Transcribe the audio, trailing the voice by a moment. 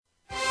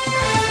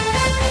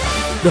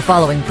The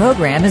following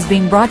program is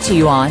being brought to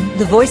you on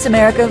the Voice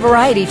America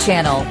Variety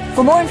Channel.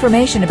 For more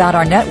information about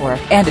our network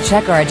and to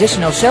check our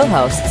additional show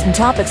hosts and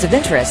topics of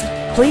interest,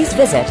 please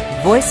visit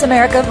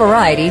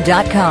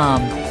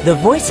voiceamericavariety.com. The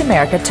Voice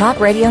America Talk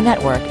Radio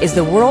Network is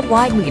the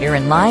worldwide leader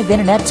in live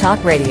Internet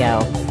talk radio.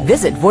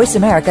 Visit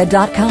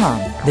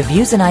voiceamerica.com. The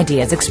views and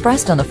ideas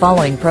expressed on the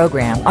following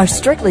program are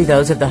strictly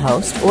those of the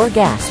host or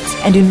guests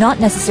and do not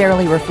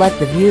necessarily reflect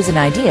the views and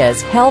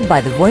ideas held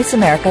by the Voice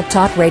America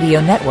Talk Radio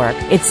Network,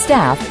 its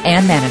staff,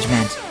 and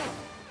management.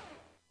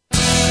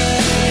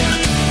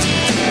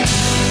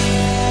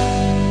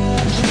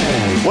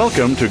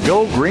 Welcome to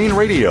Go Green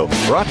Radio,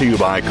 brought to you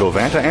by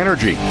Covanta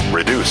Energy.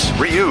 Reduce,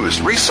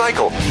 reuse,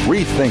 recycle,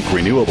 rethink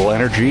renewable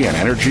energy and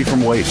energy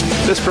from waste.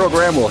 This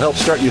program will help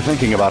start you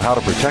thinking about how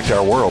to protect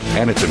our world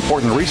and its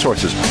important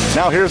resources.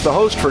 Now here's the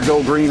host for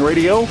Go Green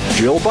Radio,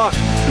 Jill Buck.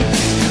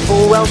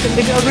 Welcome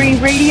to Go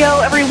Green Radio,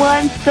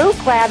 everyone. So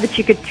glad that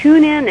you could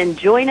tune in and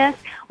join us.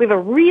 We have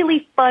a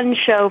really fun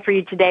show for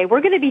you today.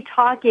 We're going to be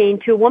talking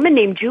to a woman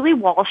named Julie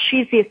Walsh.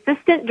 She's the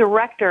assistant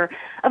director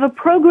of a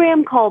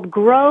program called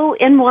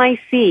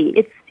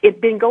GrowNYC. It's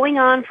been going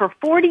on for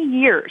 40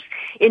 years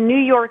in New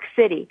York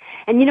City.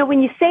 And, you know,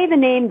 when you say the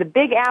name the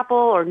Big Apple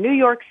or New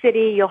York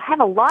City, you'll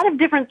have a lot of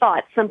different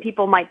thoughts. Some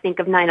people might think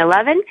of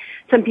 9/11.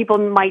 Some people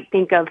might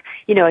think of,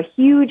 you know, a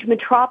huge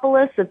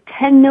metropolis of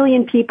 10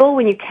 million people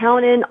when you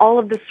count in all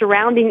of the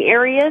surrounding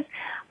areas.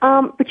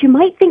 But you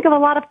might think of a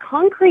lot of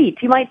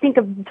concrete. You might think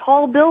of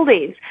tall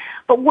buildings.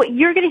 But what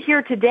you're going to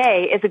hear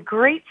today is a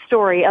great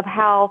story of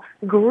how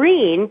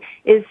green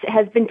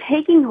has been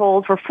taking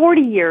hold for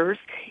 40 years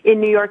in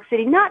New York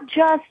City. Not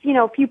just, you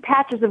know, a few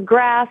patches of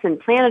grass and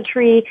plant a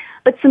tree,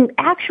 but some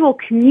actual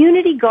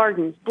community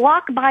gardens,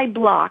 block by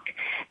block,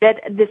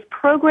 that this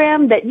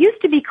program that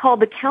used to be called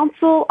the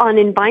Council on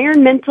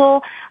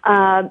Environmental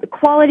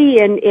Quality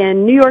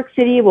in New York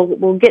City.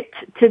 We'll get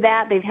to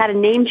that. They've had a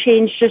name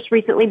change just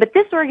recently. But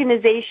this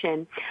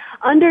organization,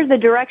 under the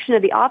direction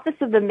of the Office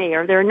of the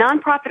Mayor, they're a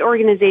nonprofit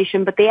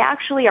organization, but they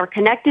actually are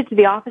connected to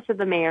the Office of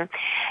the Mayor,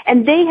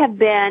 and they have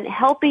been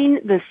helping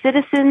the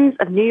citizens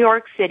of New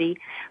York City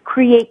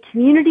create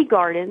community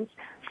gardens,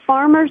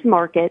 farmers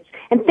markets,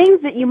 and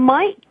things that you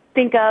might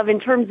think of in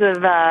terms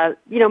of,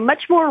 you know,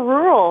 much more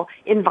rural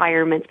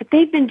environments. But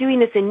they've been doing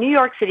this in New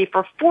York City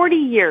for 40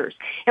 years.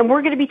 And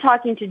we're going to be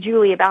talking to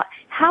Julie about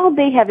how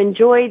they have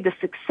enjoyed the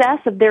success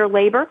of their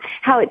labor,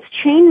 how it's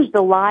changed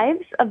the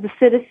lives of the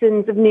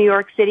citizens of New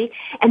York City,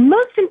 and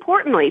most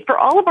importantly, for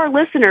all of our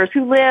listeners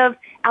who live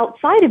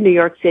outside of New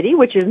York City,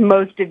 which is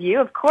most of you,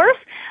 of course,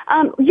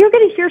 you're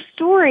going to hear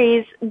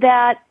stories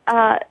that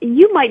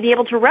you might be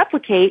able to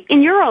replicate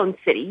in your own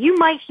city. You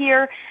might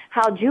hear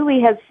how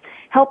Julie has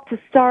helped to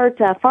start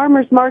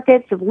farmers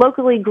markets of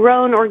locally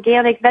grown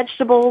organic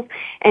vegetables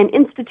and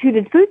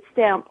instituted food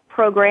stamp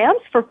programs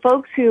for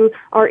folks who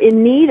are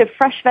in need of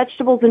fresh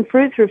vegetables and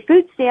fruit through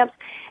food stamps.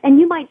 And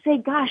you might say,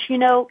 gosh, you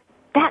know,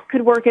 that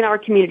could work in our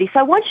community. So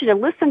I want you to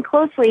listen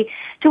closely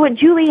to what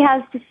Julie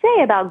has to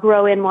say about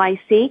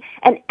GrowNYC.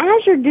 And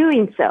as you're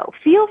doing so,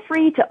 feel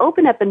free to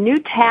open up a new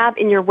tab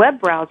in your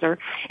web browser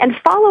and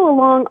follow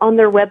along on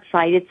their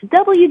website. It's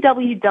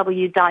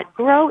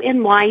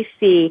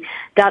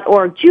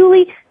www.grownyc.org.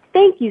 Julie,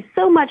 thank you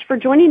so much for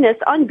joining us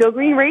on Go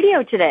Green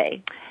Radio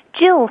today.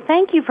 Jill,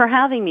 thank you for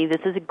having me.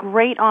 This is a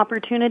great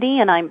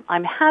opportunity, and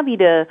I'm happy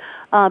to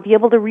be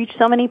able to reach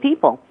so many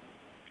people.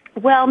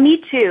 Well, me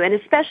too, and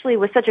especially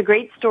with such a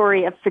great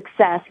story of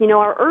success. You know,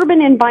 our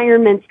urban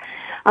environments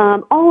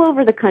all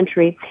over the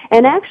country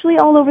and actually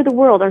all over the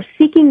world are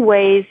seeking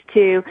ways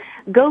to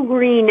go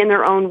green in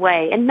their own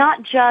way and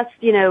not just,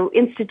 you know,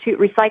 institute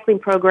recycling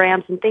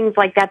programs and things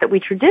like that we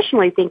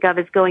traditionally think of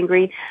as going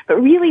green,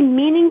 but really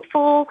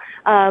meaningful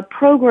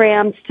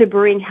programs to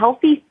bring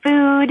healthy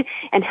food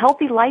and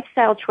healthy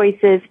lifestyle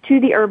choices to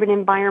the urban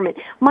environment.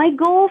 My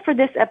goal for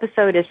this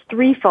episode is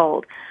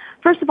threefold.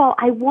 First of all,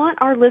 I want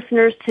our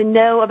listeners to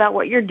know about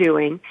what you're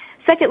doing.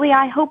 Secondly,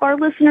 I hope our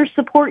listeners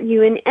support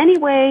you in any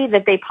way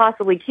that they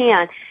possibly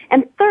can.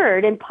 And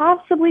third, and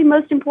possibly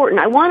most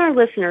important, I want our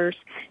listeners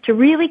to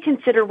really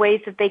consider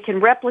ways that they can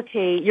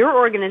replicate your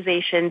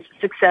organization's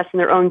success in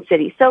their own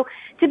city. So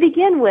to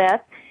begin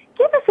with,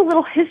 give us a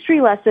little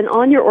history lesson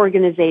on your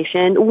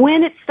organization,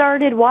 when it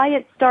started, why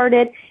it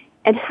started,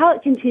 and how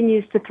it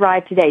continues to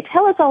thrive today.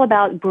 Tell us all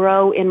about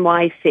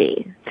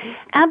GrowNYC.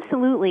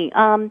 Absolutely.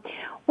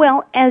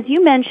 Well, as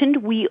you mentioned,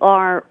 we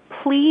are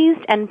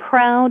pleased and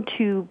proud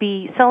to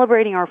be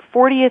celebrating our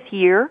 40th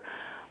year.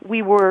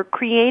 We were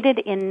created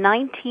in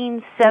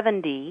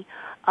 1970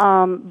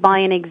 by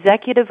an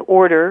executive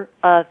order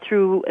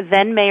through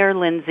then Mayor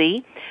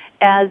Lindsay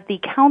as the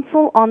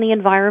Council on the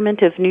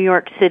Environment of New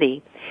York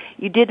City.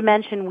 You did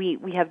mention we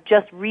have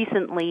just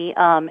recently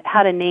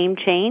had a name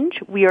change.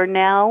 We are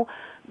now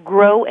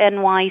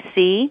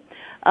GrowNYC.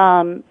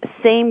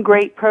 Same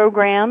great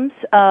programs,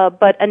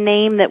 but a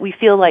name that we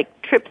feel like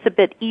trips a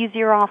bit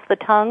easier off the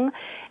tongue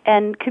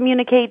and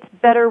communicates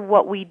better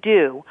what we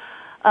do.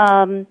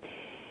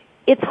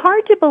 It's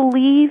hard to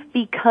believe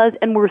because,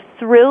 and we're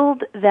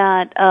thrilled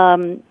that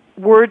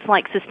words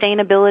like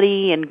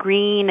sustainability and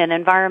green and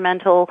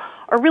environmental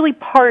are really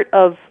part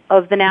of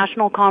the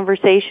national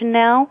conversation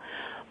now.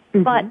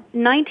 Mm-hmm. But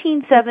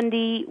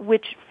 1970,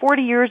 which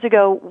 40 years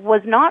ago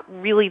was not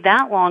really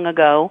that long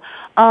ago,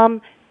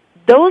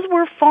 those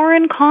were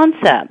foreign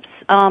concepts.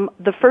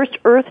 The first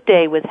Earth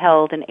Day was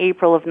held in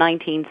April of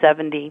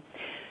 1970.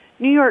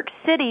 New York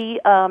City,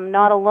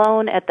 not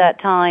alone at that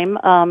time,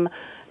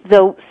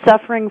 though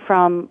suffering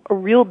from a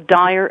real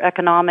dire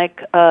economic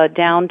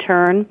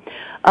downturn,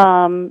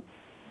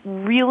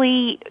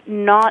 really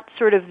not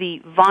sort of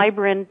the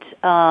vibrant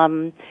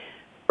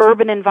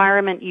urban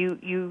environment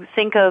you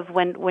think of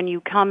when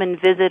you come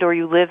and visit or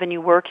you live and you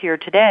work here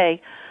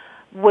today,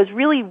 was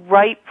really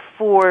ripe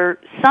for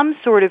some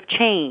sort of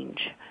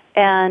change.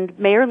 And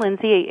Mayor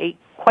Lindsay,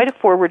 quite a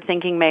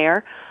forward-thinking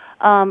mayor,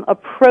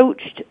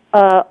 approached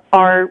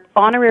our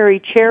honorary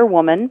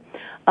chairwoman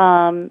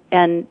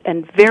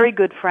and very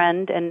good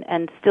friend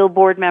and still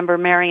board member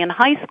Marion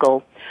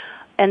Heiskell,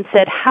 and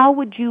said, how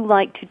would you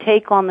like to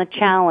take on the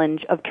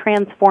challenge of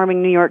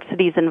transforming New York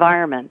City's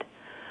environment?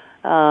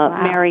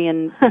 Wow.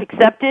 Marion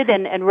accepted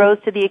and rose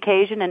to the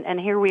occasion, and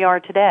here we are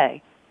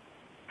today.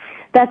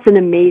 That's an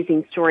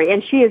amazing story.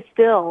 And she is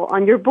still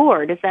on your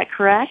board, is that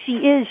correct? She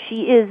is.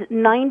 She is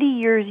 90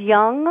 years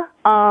young,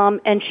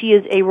 and she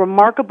is a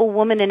remarkable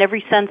woman in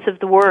every sense of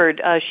the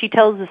word. She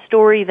tells the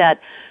story that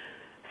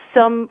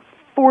some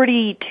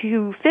 40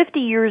 to 50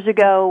 years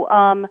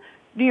ago,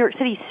 New York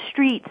City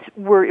streets it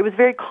was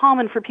very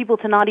common for people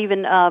to not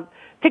even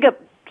pick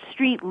up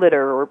street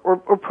litter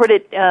or put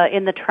it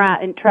in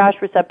trash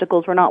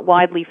receptacles were not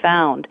widely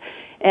found.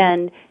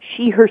 And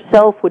she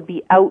herself would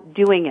be out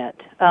doing it.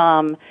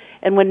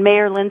 And when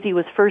Mayor Lindsay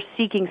was first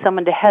seeking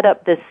someone to head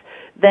up this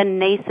then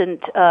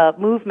nascent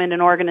movement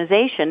and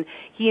organization,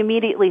 he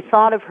immediately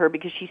thought of her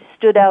because she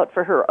stood out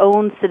for her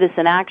own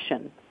citizen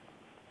action.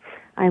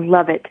 I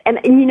love it. And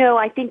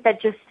I think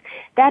that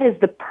is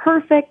the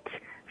perfect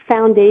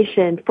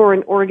foundation for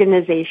an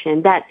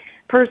organization. That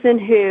person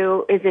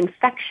who is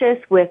infectious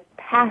with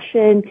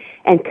passion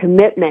and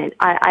commitment.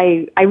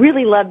 I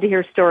really love to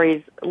hear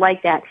stories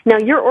like that. Now,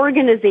 your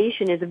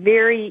organization is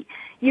very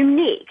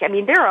unique. I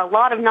mean, there are a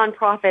lot of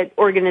nonprofit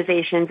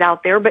organizations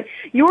out there, but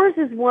yours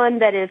is one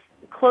that is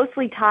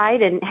closely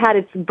tied and had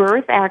its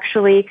birth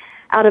actually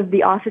out of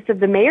the office of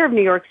the mayor of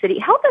New York City.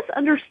 Help us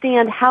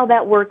understand how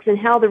that works and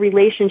how the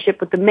relationship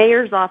with the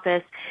mayor's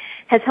office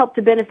has helped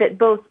to benefit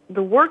both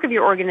the work of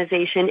your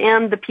organization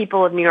and the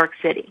people of New York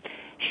City.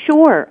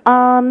 Sure.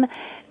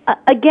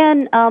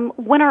 Again,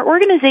 when our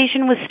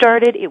organization was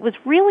started, it was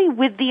really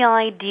with the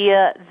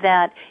idea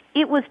that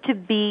it was to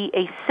be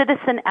a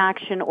citizen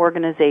action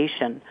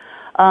organization,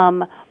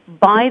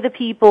 by the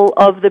people,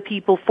 of the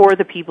people, for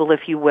the people,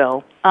 if you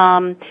will.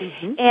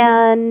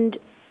 And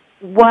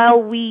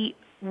while we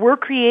were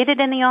created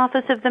in the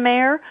office of the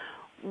mayor,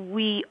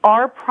 we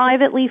are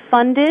privately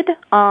funded.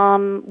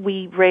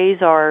 We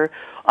raise our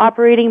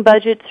operating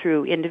budget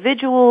through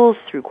individuals,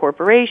 through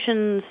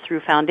corporations, through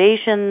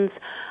foundations.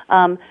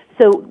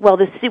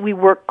 We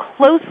work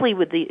closely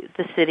with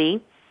the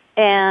city,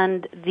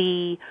 and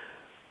the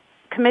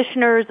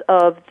commissioners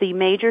of the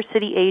major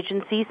city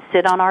agencies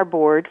sit on our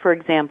board. For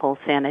example,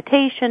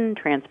 sanitation,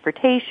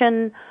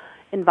 transportation,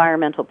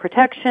 environmental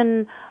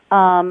protection.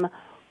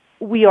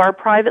 We are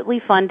privately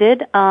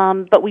funded,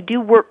 but we do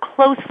work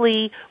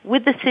closely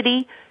with the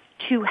city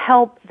to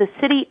help the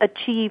city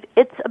achieve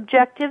its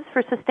objectives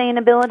for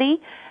sustainability,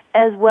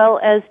 as well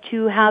as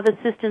to have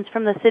assistance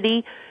from the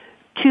city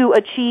to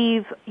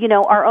achieve,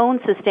 our own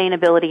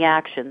sustainability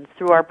actions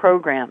through our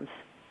programs.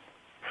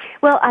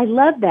 Well, I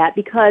love that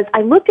because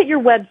I looked at your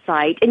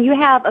website and you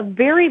have a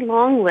very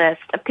long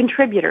list of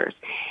contributors.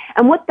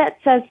 And what that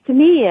says to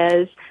me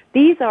is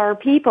these are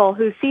people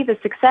who see the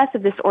success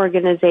of this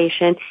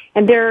organization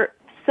and they're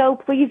so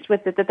pleased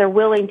with it that they're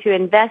willing to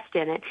invest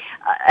in it,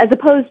 as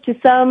opposed to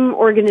some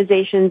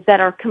organizations that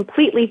are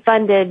completely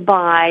funded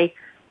by,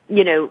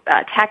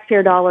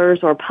 taxpayer dollars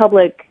or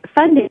public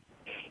funding.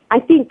 I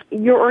think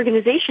your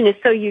organization is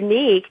so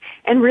unique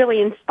and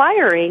really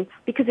inspiring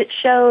because it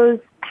shows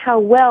how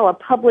well a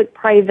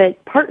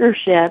public-private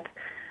partnership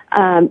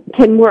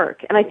can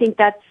work. And I think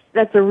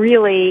that's a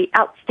really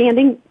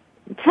outstanding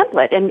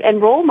template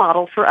and role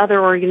model for other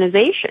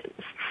organizations.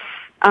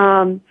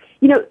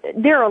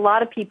 There are a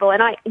lot of people,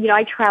 and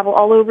I travel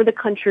all over the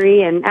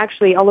country and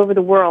actually all over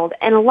the world,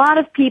 and a lot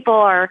of people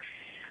are,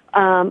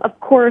 of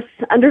course,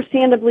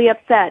 understandably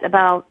upset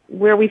about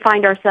where we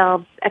find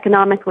ourselves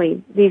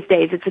economically these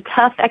days. It's a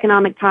tough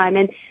economic time,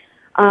 and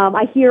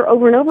I hear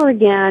over and over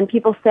again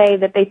people say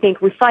that they think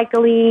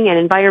recycling and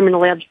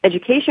environmental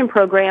education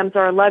programs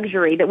are a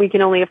luxury that we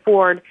can only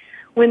afford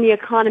when the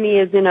economy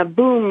is in a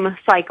boom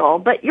cycle.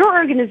 But your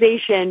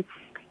organization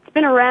has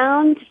been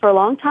around for a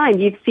long time.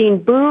 You've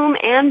seen boom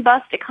and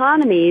bust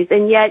economies,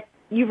 and yet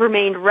you've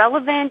remained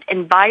relevant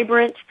and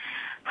vibrant.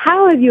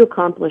 How have you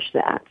accomplished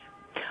that?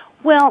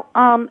 Well,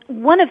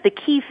 one of the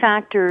key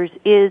factors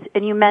is,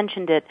 and you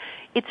mentioned it,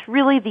 it's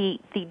really the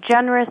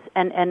generous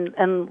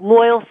and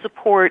loyal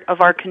support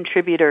of our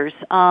contributors.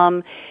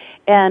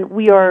 And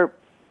we are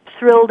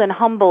thrilled and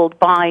humbled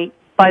by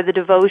the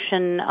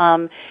devotion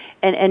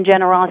and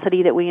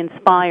generosity that we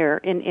inspire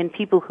in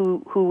people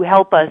who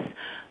help us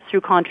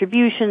through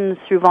contributions,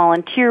 through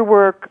volunteer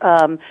work,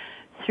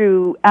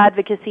 through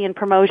advocacy and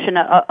promotion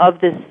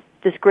of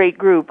this great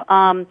group.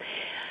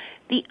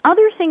 The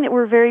other thing that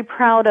we're very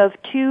proud of,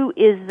 too,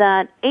 is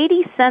that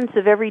 80 cents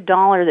of every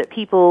dollar that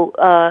people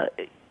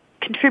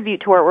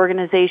contribute to our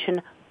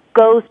organization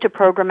goes to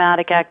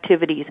programmatic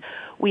activities.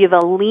 We have a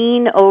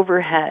lean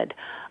overhead.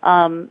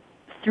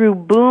 Through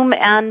boom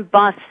and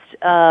bust,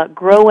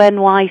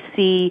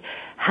 GrowNYC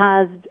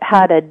has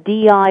had a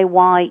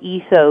DIY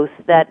ethos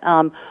that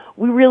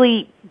we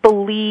really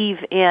believe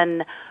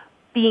in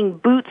being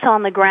boots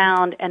on the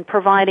ground and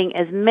providing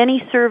as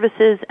many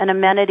services and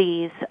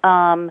amenities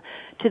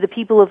to the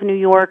people of New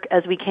York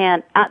as we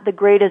can at the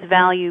greatest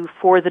value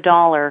for the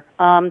dollar.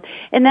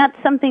 And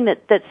that's something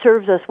that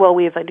serves us well.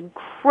 We have an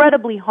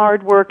incredibly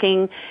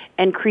hardworking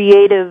and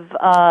creative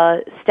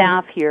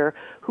staff here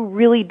who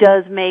really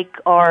does make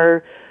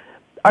our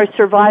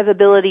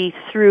survivability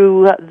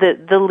through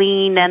the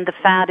lean and the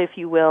fat, if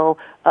you will,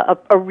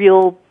 a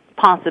real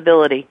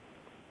possibility.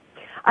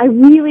 I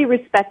really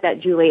respect that,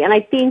 Julie, and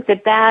I think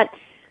that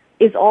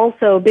is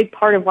also a big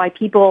part of why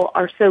people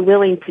are so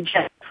willing to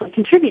just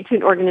contribute to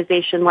an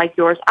organization like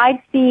yours. I've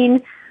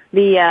seen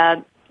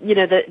the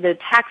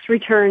tax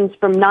returns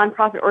from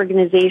nonprofit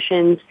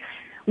organizations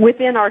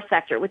within our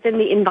sector, within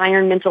the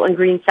environmental and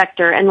green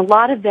sector, and a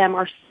lot of them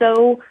are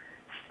so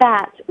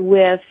fat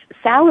with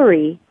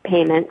salary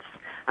payments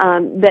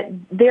that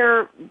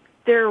their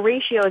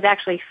ratio is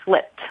actually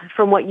flipped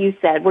from what you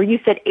said, where you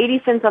said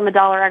 80 cents on the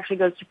dollar actually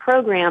goes to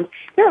programs.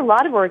 There are a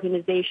lot of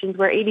organizations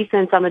where 80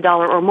 cents on the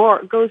dollar or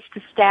more goes to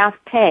staff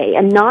pay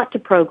and not to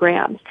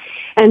programs.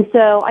 And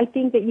so I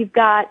think that you've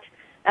got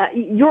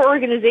your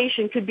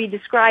organization could be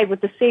described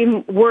with the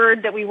same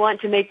word that we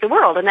want to make the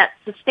world, and that's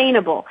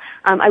sustainable.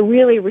 I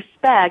really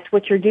respect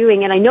what you're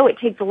doing, and I know it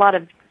takes a lot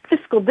of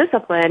fiscal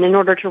discipline in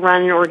order to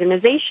run an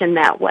organization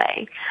that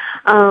way.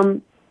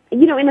 In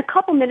the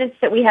couple minutes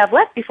that we have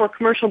left before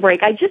commercial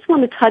break, I just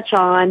want to touch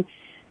on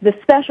the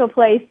special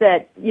place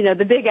that,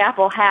 the Big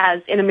Apple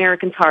has in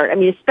Americans' heart. I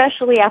mean,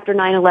 especially after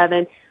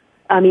 9/11.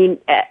 I mean,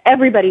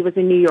 everybody was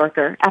a New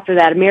Yorker after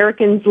that.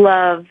 Americans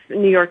love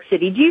New York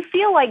City. Do you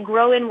feel like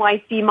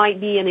GrowNYC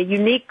might be in a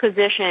unique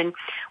position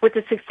with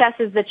the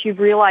successes that you've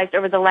realized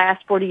over the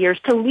last 40 years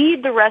to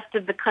lead the rest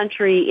of the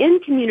country in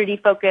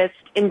community-focused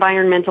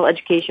environmental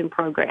education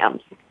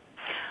programs?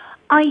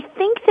 I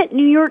think that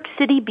New York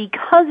City,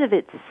 because of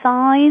its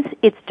size,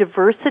 its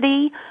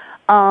diversity,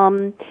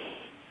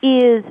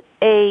 is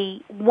a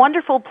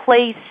wonderful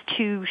place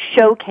to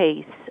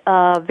showcase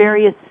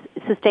various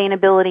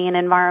sustainability and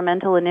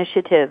environmental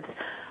initiatives.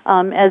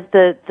 As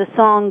the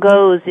song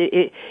goes,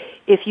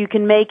 if you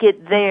can make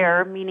it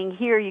there, meaning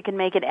here, you can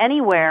make it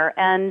anywhere.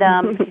 And,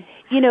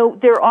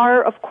 there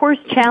are, of course,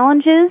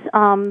 challenges,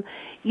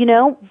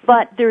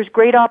 but there's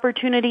great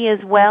opportunity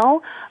as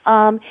well.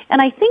 And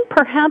I think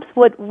perhaps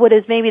what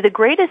is maybe the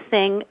greatest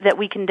thing that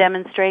we can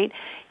demonstrate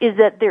is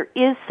that there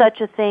is such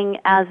a thing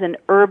as an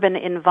urban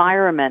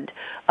environment,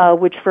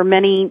 which for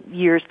many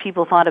years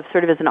people thought of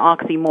sort of as an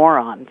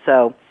oxymoron.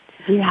 So,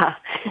 yeah,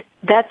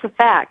 that's a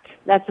fact.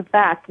 That's a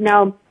fact.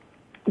 Now,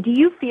 do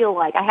you feel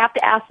like, I have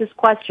to ask this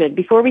question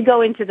before we go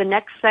into the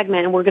next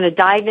segment, and we're going to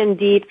dive in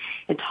deep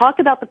and talk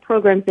about the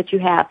programs that you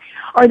have.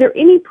 Are there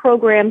any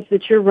programs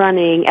that you're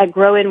running at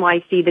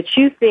GrowNYC that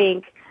you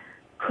think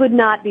could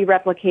not be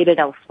replicated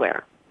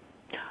elsewhere?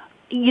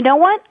 You know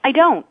what? I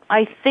don't.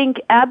 I think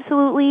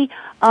absolutely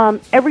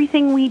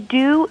everything we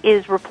do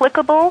is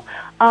replicable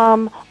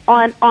on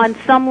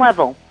some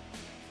level.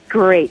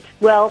 Great.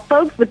 Well,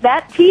 folks, with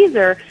that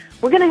teaser,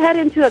 we're going to head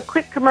into a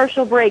quick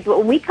commercial break. But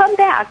when we come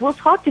back, we'll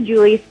talk to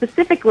Julie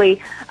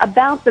specifically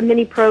about the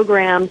many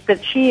programs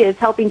that she is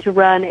helping to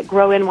run at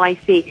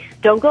GrowNYC.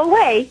 Don't go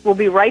away. We'll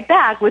be right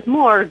back with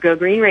more Go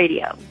Green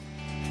Radio.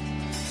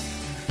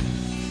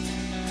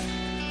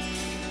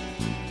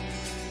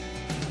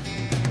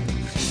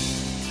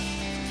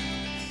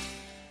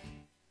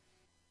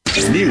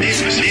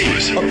 News,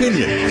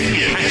 opinion,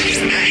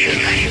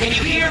 Can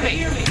you hear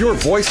me? your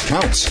voice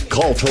counts.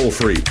 Call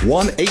toll-free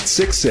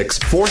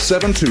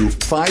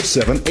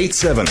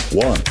 1-866-472-5787.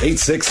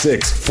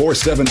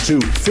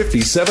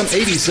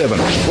 1-866-472-5787.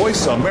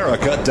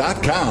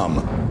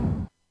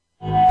 VoiceAmerica.com.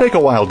 Take a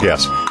wild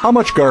guess. How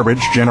much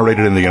garbage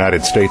generated in the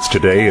United States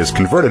today is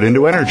converted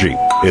into energy?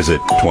 Is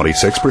it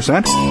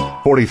 26%,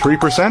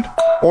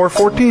 43%, or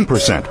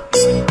 14%?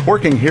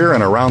 Working here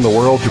and around the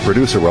world to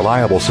produce a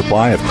reliable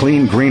supply of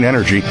clean, green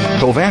energy,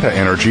 Covanta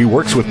Energy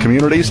works with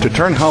communities to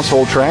turn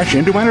household trash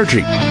into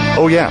energy.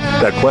 Oh yeah,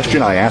 that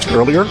question I asked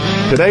earlier?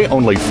 Today,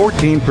 only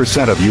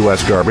 14% of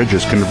U.S. garbage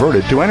is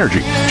converted to energy.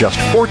 Just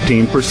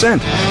 14%.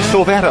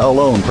 Covanta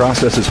alone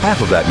processes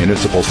half of that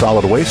municipal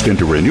solid waste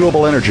into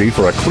renewable energy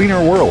for a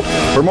cleaner world.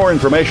 For more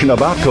information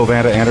about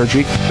Covanta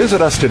Energy,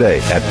 visit us today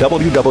at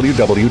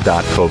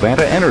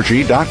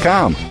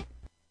www.covantaenergy.com.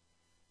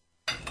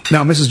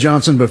 Now, Mrs.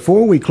 Johnson,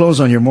 before we close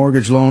on your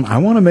mortgage loan, I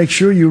want to make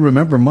sure you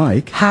remember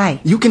Mike. Hi,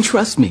 you can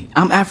trust me.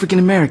 I'm African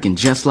American,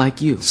 just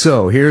like you.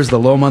 So, here's the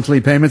low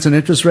monthly payments and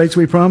interest rates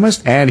we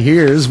promised, and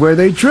here's where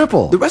they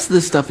triple. The rest of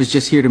this stuff is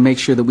just here to make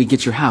sure that we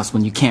get your house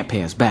when you can't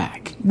pay us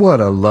back. What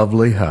a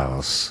lovely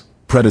house.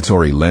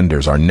 Predatory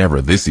lenders are never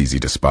this easy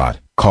to spot.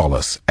 Call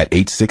us at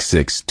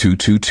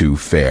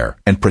 866-222-FAIR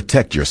and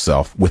protect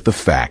yourself with the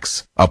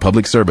facts. A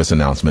public service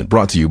announcement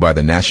brought to you by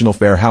the National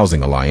Fair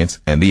Housing Alliance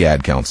and the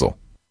Ad Council.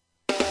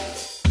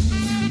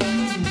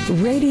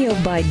 Radio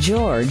by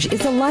George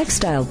is a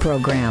lifestyle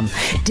program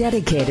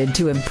dedicated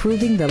to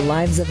improving the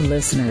lives of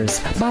listeners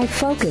by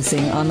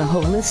focusing on the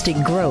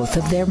holistic growth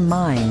of their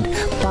mind,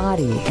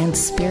 body, and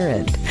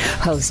spirit.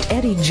 Host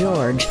Eddie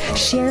George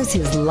shares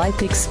his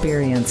life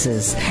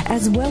experiences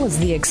as well as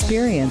the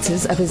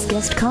experiences of his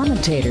guest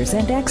commentators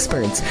and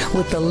experts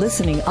with the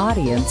listening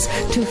audience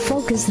to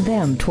focus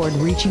them toward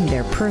reaching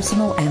their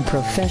personal and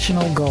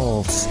professional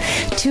goals.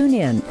 Tune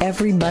in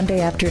every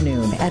Monday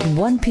afternoon at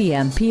 1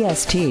 p.m.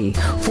 PST,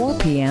 4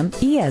 p.m.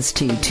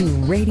 EST to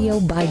Radio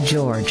by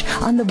George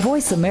on the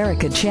Voice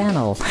America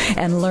channel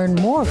and learn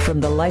more from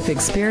the life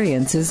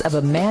experiences of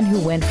a man who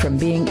went from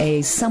being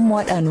a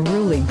somewhat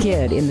unruly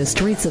kid in the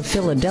streets of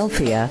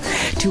Philadelphia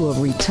to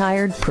a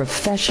retired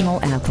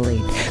professional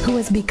athlete who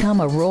has become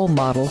a role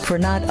model for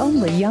not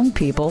only young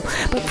people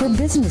but for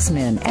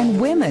businessmen and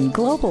women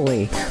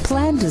globally.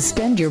 Plan to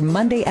spend your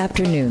Monday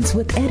afternoons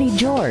with Eddie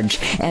George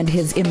and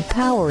his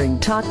empowering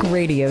talk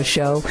radio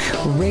show,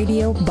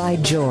 Radio by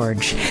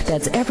George.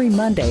 That's every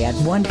Monday at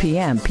 1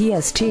 p.m.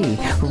 PST,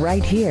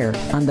 right here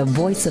on the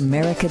Voice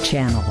America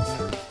channel.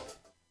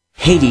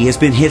 Haiti has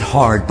been hit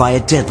hard by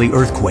a deadly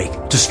earthquake.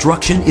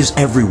 Destruction is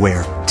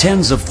everywhere.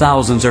 Tens of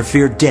thousands are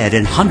feared dead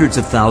and hundreds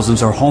of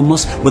thousands are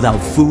homeless without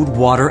food,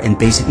 water, and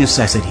basic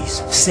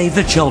necessities. Save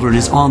the Children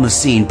is on the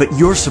scene, but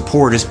your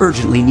support is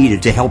urgently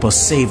needed to help us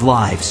save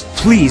lives.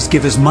 Please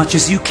give as much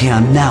as you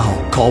can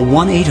now. Call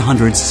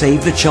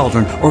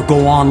 1-800-SAVE-THE-CHILDREN or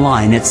go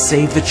online at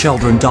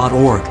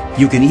SaveTheChildren.org.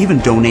 You can even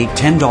donate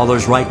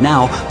 $10 right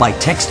now by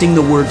texting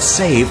the word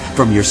SAVE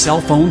from your cell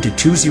phone to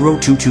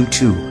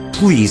 20222.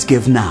 Please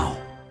give now.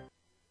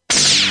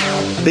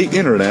 The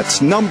Internet's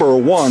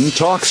 #1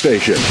 talk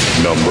station.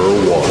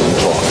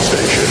 #1 talk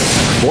station.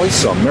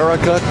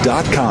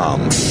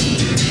 VoiceAmerica.com.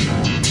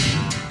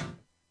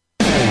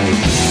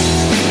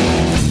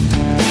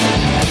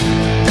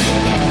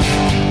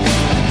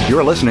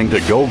 You're listening to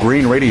Go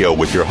Green Radio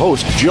with your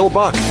host, Jill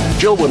Buck.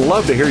 Jill would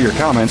love to hear your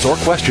comments or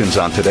questions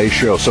on today's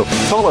show, so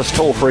call us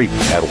toll-free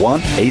at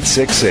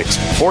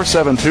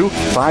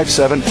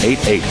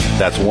 1-866-472-5788.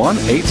 That's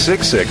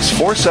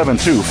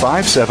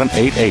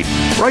 1-866-472-5788.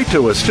 Write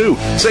to us, too.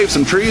 Save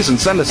some trees and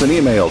send us an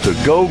email to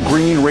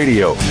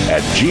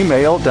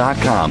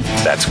gogreenradio@gmail.com.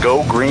 That's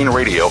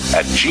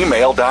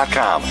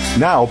gogreenradio@gmail.com.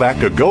 Now back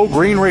to Go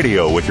Green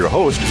Radio with your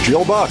host,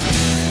 Jill Buck.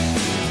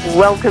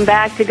 Welcome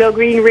back to Go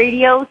Green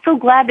Radio. So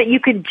glad that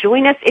you could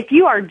join us. If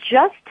you are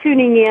just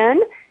tuning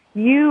in,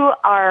 you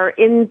are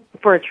in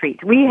for a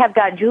treat. We have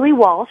got Julie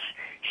Walsh.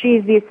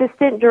 She's the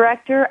Assistant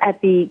Director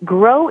at the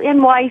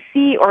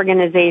GrowNYC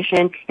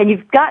organization, and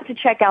you've got to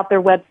check out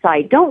their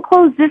website. Don't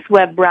close this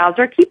web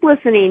browser. Keep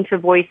listening to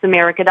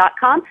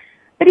VoiceAmerica.com.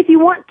 But if you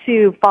want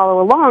to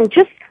follow along,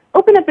 just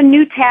open up a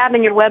new tab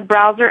in your web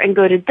browser and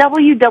go to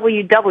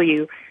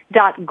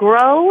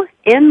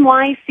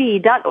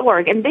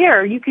www.GrowNYC.org, and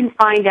there you can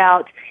find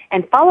out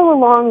and follow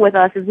along with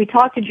us as we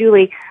talk to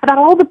Julie about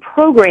all the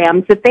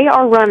programs that they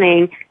are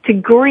running to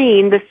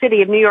green the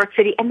city of New York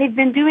City, and they've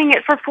been doing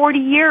it for 40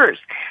 years.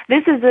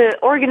 This is an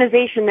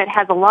organization that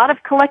has a lot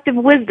of collective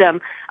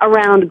wisdom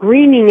around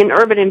greening in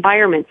urban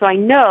environments, so I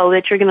know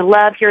that you're going to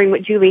love hearing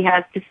what Julie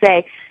has to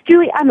say.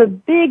 Julie, I'm a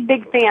big,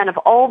 big fan of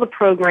all the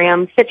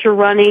programs that you're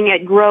running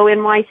at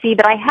GrowNYC,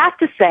 but I have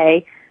to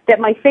say that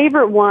my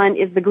favorite one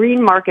is the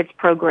Green Markets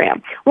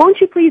program.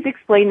 Won't you please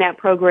explain that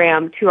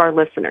program to our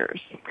listeners?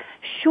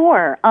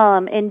 Sure.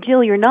 And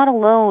Jill, you're not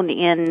alone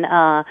in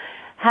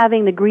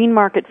having the Green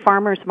Market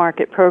Farmers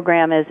Market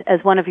program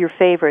as one of your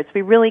favorites.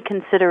 We really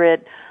consider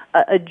it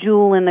a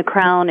jewel in the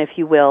crown, if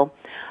you will.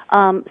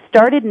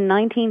 Started in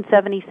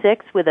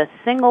 1976 with a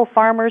single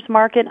farmers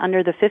market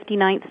under the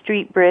 59th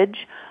Street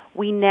Bridge.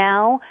 We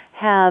now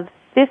have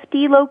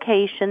 50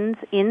 locations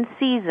in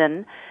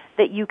season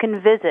that you can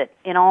visit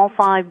in all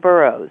 5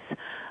 boroughs. We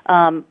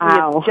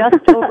have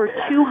just over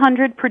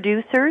 200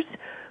 producers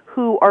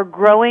who are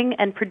growing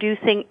and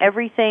producing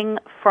everything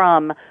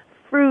from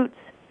fruits,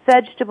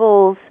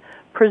 vegetables,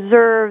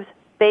 preserves,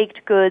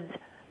 baked goods,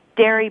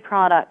 dairy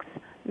products,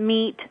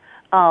 meat,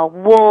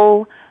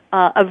 wool,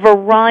 a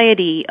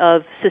variety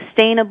of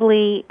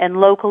sustainably and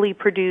locally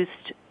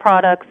produced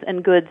products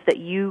and goods that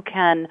you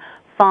can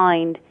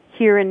find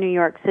here in New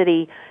York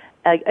City,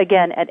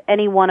 again, at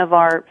any one of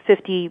our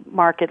 50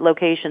 market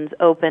locations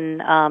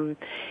open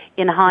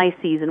in high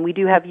season. We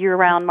do have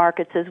year-round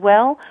markets as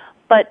well,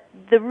 but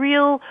the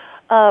real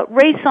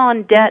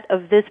raison d'etre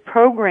of this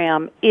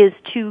program is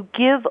to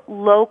give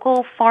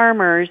local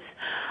farmers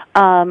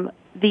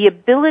the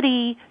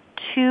ability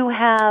to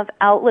have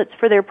outlets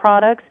for their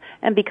products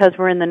And because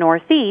we're in the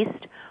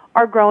Northeast,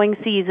 our growing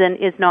season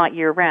is not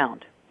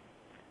year-round.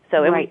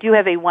 So, and we do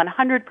have a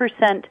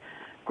 100%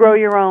 grow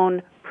your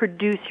own,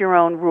 produce your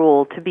own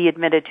rule to be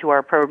admitted to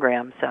our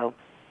program. So,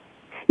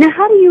 now,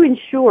 how do you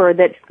ensure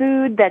that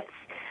food that's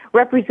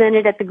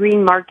represented at the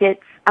green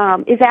markets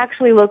is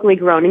actually locally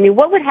grown? I mean,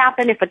 what would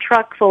happen if a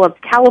truck full of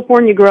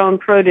California-grown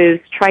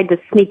produce tried to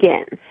sneak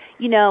in?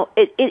 You know,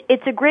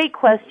 it's a great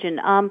question.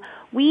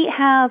 We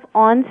have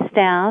on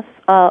staff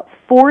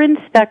 4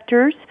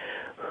 inspectors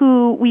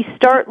who we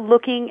start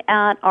looking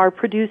at our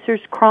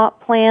producers'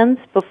 crop plans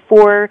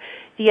before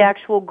the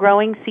actual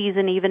growing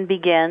season even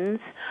begins.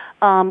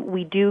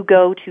 We do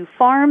go to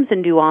farms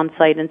and do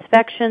on-site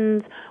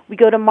inspections. We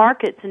go to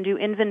markets and do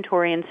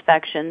inventory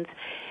inspections.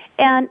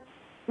 And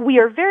we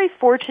are very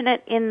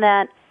fortunate in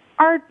that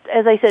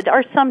as I said,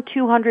 our some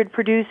 200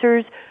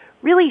 producers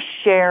really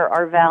share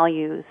our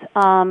values.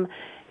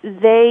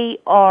 They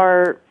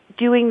are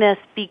doing this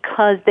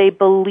because they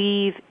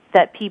believe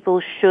that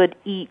people should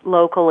eat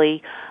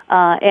locally.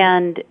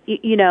 And,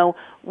 you know,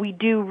 we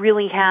do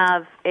really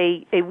have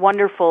a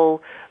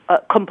wonderful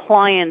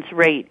compliance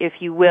rate, if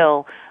you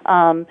will.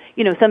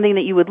 You know, something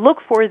that you would look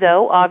for,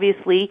 though,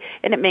 obviously,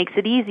 and it makes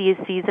it easy, is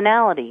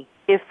seasonality.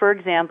 If, for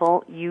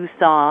example, you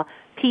saw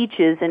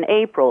peaches in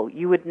April,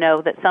 you would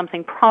know that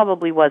something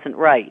probably wasn't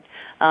right.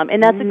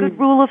 And that's a good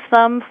rule of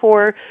thumb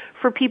for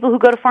people who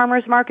go to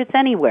farmers markets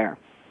anywhere.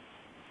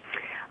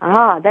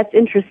 Ah, that's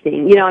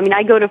interesting. You know, I mean,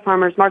 I go to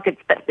farmers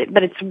markets, but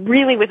it's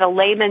really with a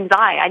layman's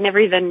eye. I never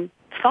even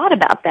thought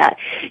about that.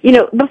 You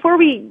know, before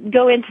we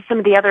go into some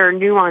of the other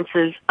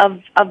nuances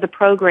of the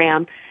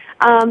program,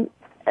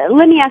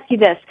 let me ask you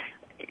this,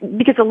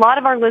 because a lot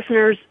of our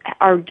listeners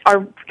are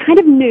kind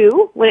of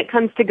new when it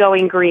comes to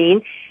going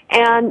green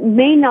and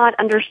may not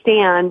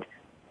understand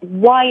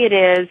why it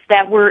is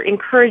that we're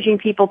encouraging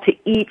people to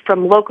eat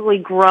from locally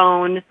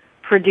grown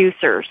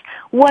producers.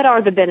 What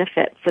are the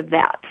benefits of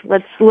that?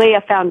 Let's lay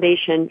a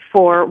foundation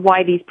for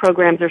why these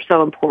programs are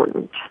so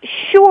important.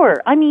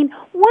 Sure. I mean,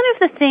 one of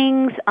the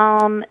things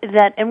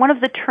and one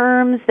of the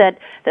terms that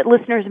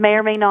listeners may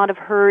or may not have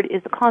heard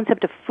is the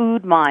concept of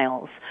food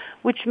miles,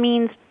 which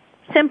means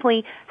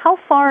simply how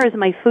far is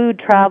my food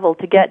travel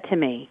to get to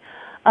me?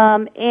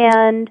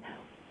 And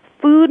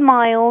food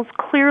miles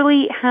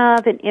clearly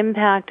have an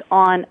impact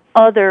on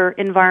other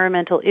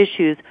environmental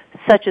issues,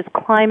 such as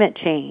climate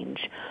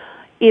change.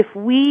 If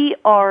we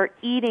are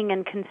eating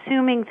and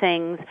consuming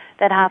things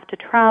that have to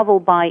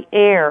travel by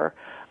air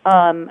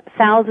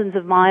thousands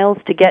of miles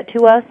to get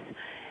to us,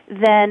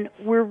 then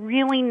we're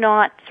really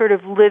not sort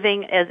of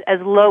living as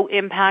low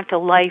impact a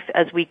life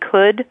as we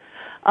could.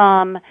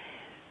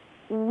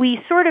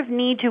 We sort of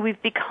need to,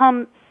 we've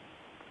become,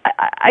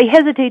 I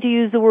hesitate to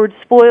use the word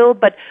spoiled,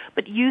 but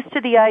used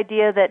to the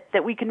idea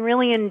that we can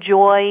really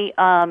enjoy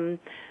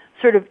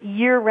sort of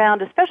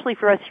year-round, especially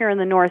for us here in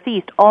the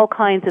Northeast, all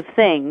kinds of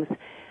things.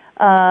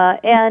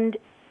 And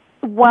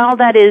while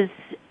that is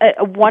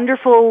a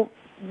wonderful,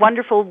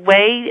 wonderful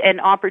way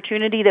and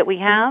opportunity that we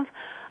have,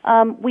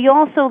 we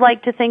also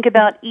like to think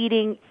about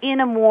eating in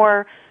a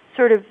more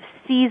sort of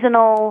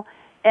seasonal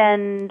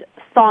and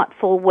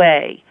thoughtful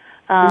way.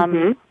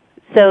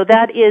 So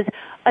that is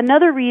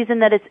another reason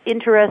that it's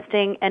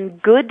interesting and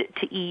good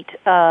to eat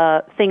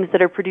things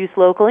that are produced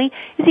locally,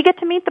 is you get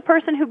to meet the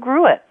person who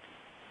grew it.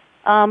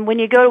 When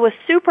you go to a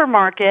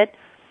supermarket,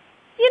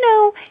 you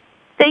know,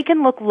 they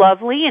can look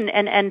lovely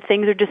and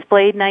things are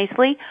displayed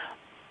nicely,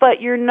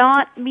 but you're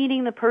not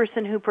meeting the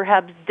person who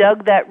perhaps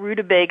dug that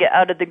rutabaga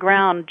out of the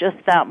ground just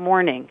that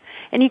morning.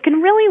 And you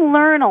can really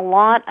learn a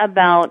lot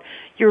about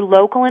your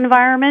local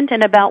environment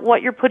and about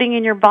what you're putting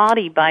in your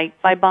body by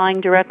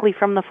buying directly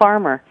from the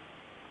farmer.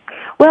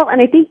 Well,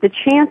 and I think the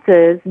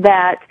chances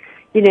that,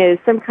 you know,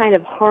 some kind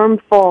of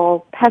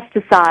harmful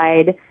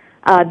pesticide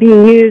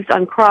being used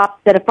on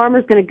crops, that a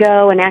farmer's going to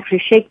go and actually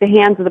shake the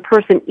hands of the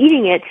person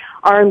eating it,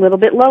 are a little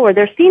bit lower.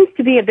 There seems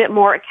to be a bit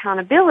more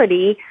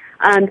accountability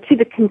to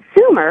the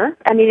consumer.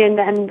 I mean,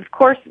 and of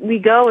course we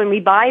go and we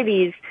buy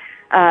these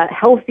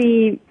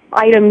healthy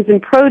items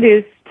and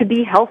produce to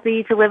be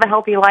healthy, to live a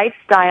healthy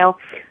lifestyle.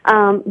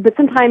 But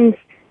sometimes,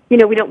 you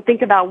know, we don't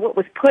think about what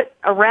was put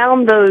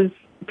around those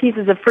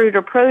pieces of fruit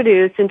or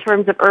produce in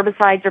terms of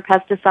herbicides or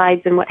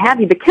pesticides and what have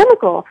you. The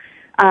chemical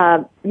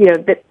you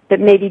know, that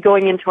may be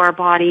going into our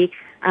body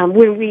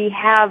when we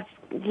have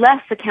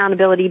less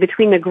accountability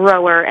between the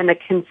grower and the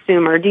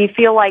consumer. Do you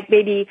feel like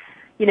maybe,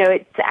 you know,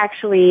 it's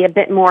actually a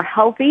bit more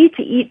healthy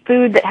to eat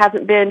food that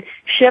hasn't been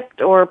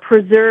shipped or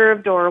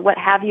preserved or what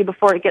have you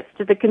before it gets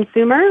to the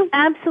consumer?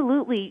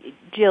 Absolutely,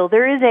 Jill.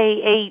 There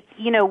is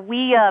you know,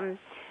 we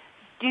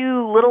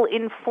do little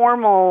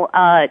informal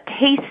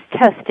taste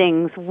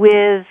testings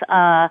with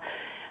our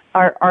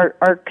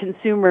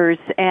consumers,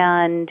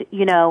 and,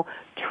 you know,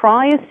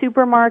 try a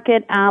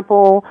supermarket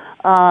apple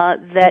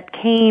that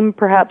came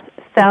perhaps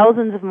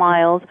thousands of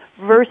miles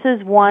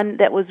versus one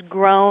that was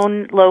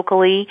grown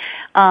locally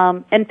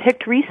and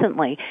picked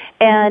recently.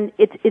 And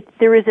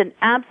there is an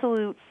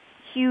absolute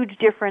huge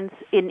difference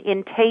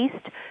in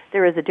taste.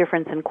 There is a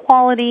difference in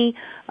quality.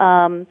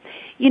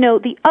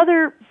 The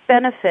other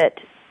benefit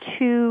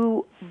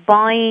to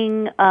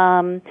buying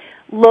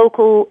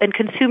local and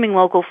consuming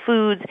local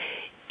foods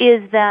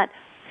is that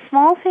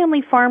small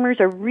family farmers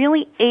are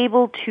really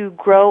able to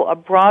grow a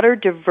broader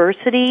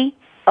diversity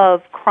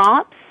of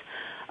crops.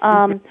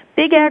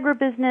 Big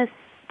agribusiness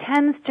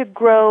tends to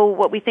grow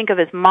what we think of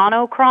as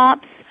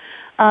monocrops.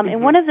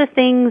 And one of the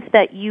things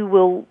that you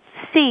will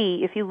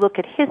see if you look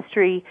at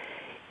history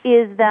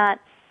is that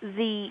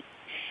the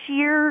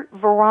sheer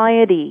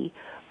variety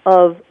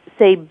of,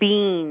 say,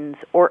 beans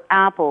or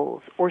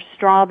apples or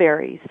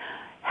strawberries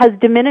has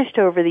diminished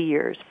over the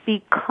years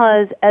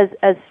because as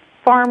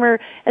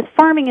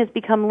farming has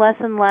become less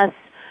and less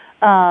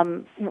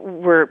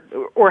we're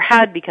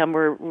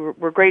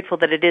grateful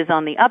that it is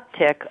on the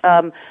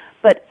uptick,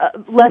 but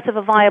less of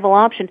a viable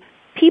option.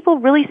 People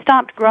really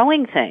stopped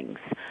growing things.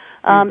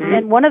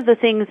 And one of the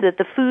things that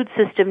the food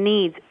system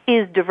needs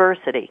is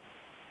diversity.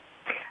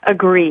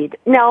 Agreed.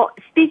 Now,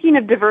 speaking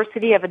of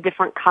diversity of a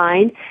different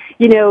kind,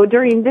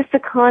 during this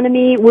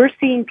economy, we're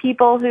seeing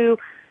people who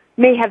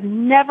may have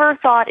never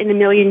thought in a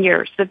million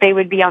years that they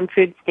would be on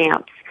food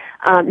stamps,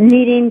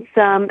 needing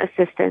some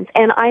assistance.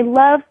 And I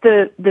love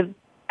the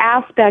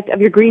aspect of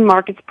your Green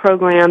Markets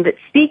program that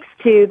speaks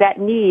to that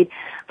need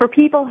for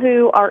people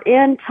who are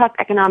in tough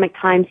economic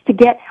times to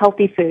get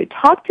healthy food.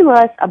 Talk to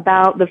us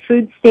about the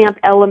food stamp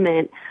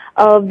element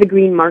of the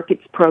Green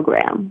Markets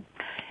program.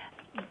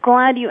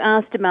 Glad you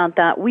asked about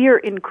that. We are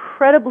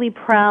incredibly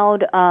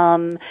proud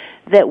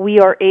that we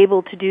are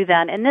able to do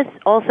that. And this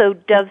also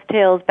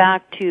dovetails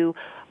back to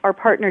our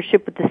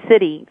partnership with the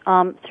city.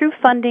 Through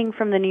funding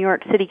from the New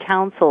York City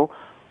Council,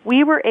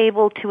 we were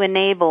able to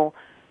enable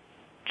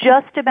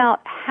just about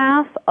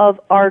half of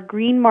our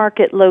Green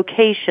Market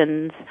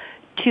locations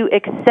to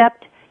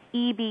accept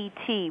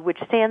EBT, which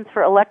stands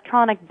for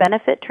Electronic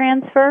Benefit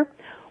Transfer.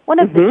 One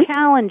of the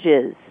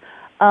challenges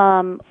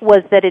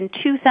was that in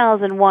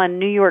 2001,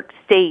 New York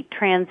State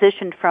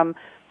transitioned from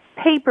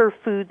paper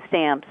food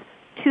stamps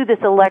to this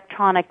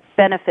electronic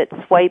benefit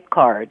swipe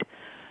card.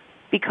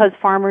 Because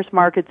farmers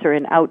markets are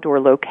in outdoor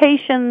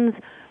locations,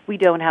 we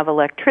don't have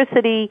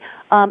electricity,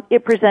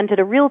 it presented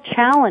a real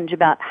challenge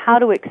about how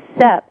to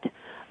accept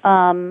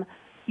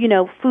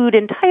food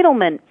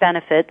entitlement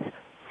benefits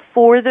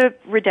for the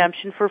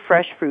redemption for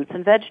fresh fruits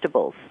and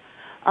vegetables.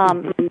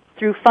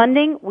 Through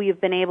funding, we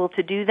have been able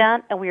to do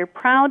that, and we are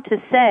proud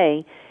to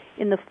say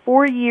in the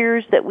 4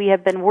 years that we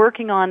have been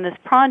working on this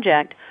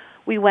project,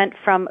 we went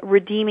from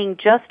redeeming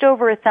just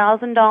over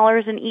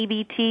 $1,000 in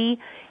EBT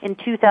in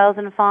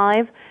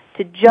 2005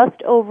 to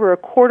just over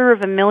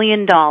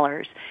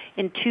 $250,000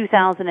 in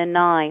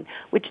 2009,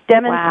 which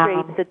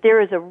demonstrates that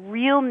there is a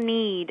real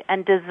need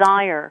and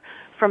desire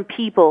from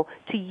people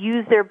to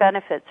use their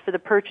benefits for the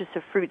purchase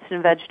of fruits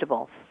and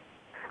vegetables.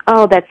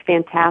 Oh, that's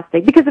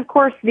fantastic. Because, of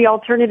course, the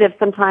alternative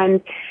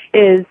sometimes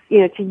is,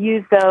 to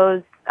use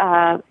those,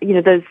 they're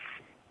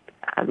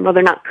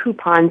not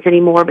coupons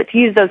anymore, but to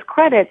use those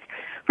credits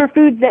for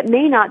foods that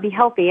may not be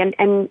healthy.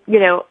 And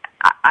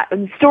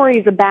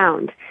stories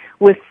abound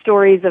with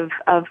stories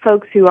of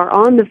folks who are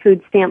on the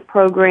food stamp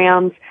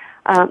programs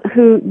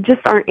who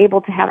just aren't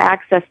able to have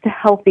access to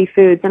healthy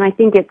foods. And I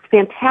think it's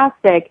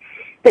fantastic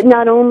that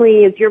not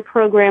only is your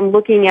program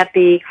looking at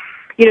the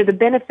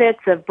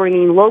benefits of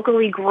bringing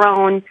locally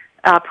grown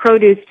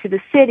produce to the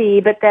city,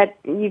 but that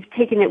you've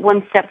taken it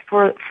one step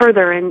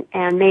further and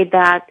made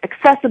that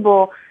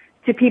accessible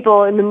to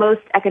people in the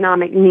most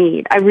economic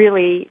need. I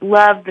really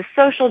love the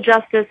social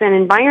justice and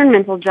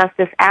environmental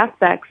justice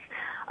aspects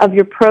of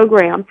your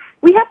program.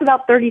 We have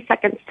about 30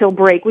 seconds till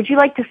break. Would you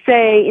like to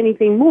say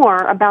anything more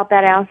about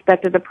that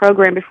aspect of the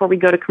program before we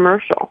go to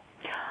commercial?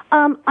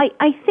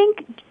 I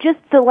think just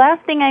the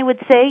last thing I would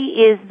say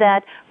is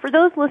that for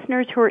those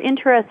listeners who are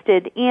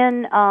interested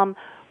in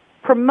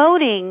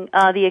promoting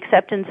the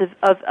acceptance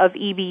of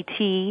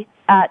EBT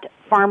at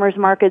farmers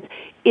markets,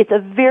 it's a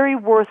very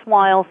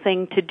worthwhile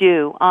thing to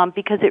do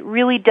because it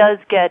really does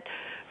get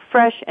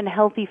fresh and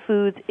healthy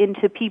foods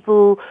into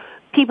people's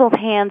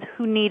hands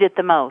who need it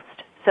the most.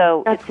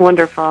 So that's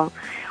wonderful.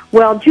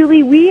 Well,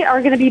 Julie, we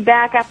are going to be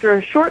back after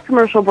a short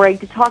commercial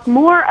break to talk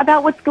more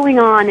about what's going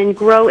on in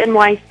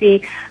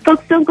GrowNYC.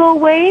 Folks, don't go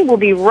away. We'll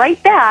be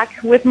right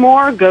back with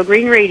more Go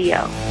Green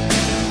Radio.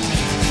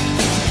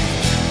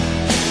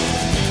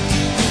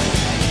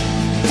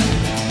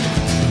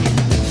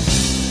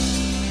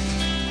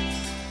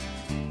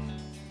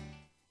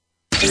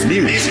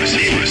 News,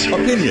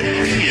 opinion,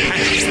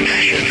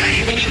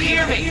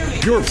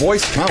 your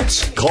voice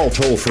counts. Call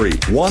toll-free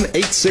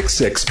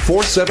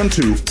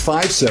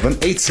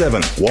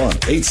 1-866-472-5787.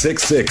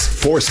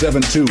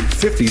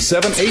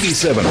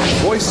 1-866-472-5787.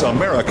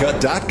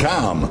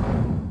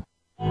 VoiceAmerica.com.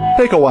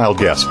 Take a wild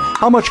guess.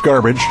 How much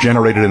garbage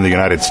generated in the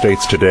United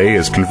States today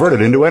is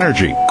converted into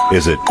energy?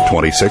 Is it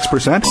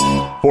 26%,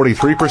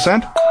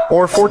 43%,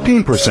 or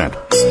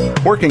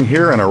 14%? Working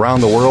here and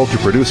around the world to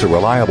produce a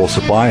reliable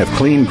supply of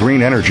clean,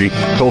 green energy,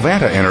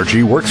 Covanta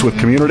Energy works with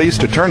communities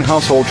to turn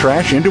household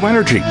trash into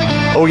energy.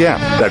 Oh yeah,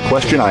 that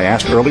question I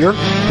asked earlier?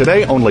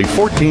 Today, only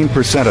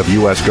 14% of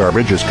U.S.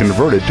 garbage is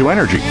converted to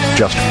energy.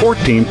 Just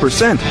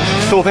 14%.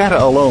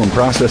 Covanta alone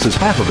processes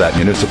half of that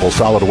municipal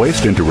solid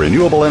waste into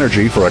renewable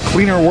energy for a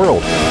cleaner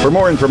world. For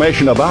more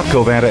information about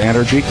Covanta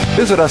Energy,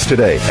 visit us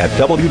today at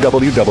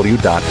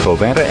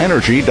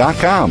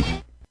www.covantaenergy.com.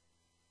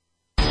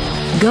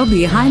 Go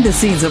behind the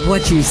scenes of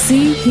what you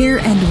see, hear,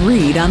 and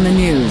read on the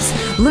news.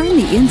 Learn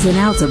the ins and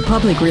outs of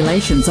public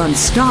relations on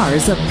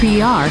Stars of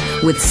PR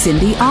with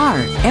Cindy R.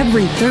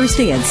 every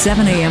Thursday at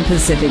 7 a.m.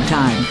 Pacific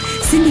Time.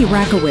 Cindy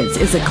Rakowitz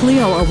is a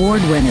Clio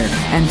Award winner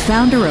and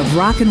founder of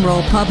Rock and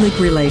Roll Public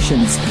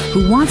Relations,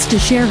 who wants to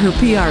share her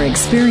PR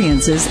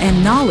experiences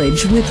and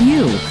knowledge with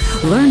you.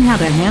 Learn how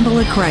to handle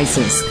a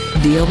crisis,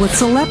 deal with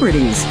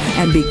celebrities,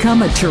 and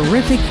become a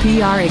terrific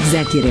PR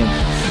executive.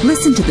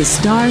 Listen to the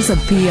Stars of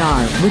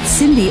PR with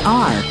Cindy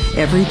R.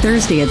 every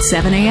Thursday at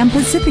 7 a.m.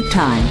 Pacific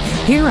Time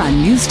here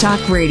on News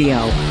Talk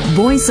Radio,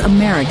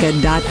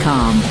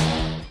 VoiceAmerica.com.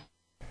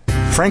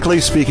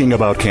 Frankly Speaking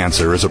About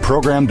Cancer is a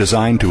program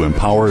designed to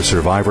empower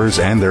survivors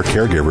and their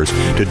caregivers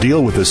to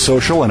deal with the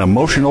social and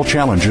emotional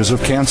challenges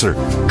of cancer.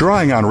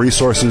 Drawing on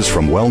resources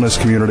from wellness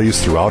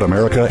communities throughout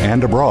America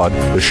and abroad,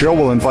 the show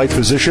will invite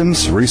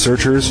physicians,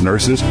 researchers,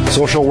 nurses,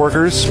 social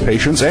workers,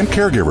 patients, and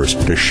caregivers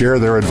to share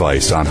their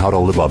advice on how to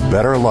live a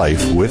better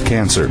life with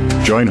cancer.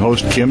 Join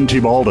host Kim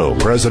Tibaldo,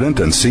 President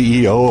and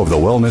CEO of the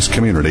Wellness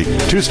Community,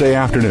 Tuesday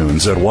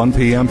afternoons at 1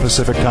 p.m.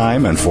 Pacific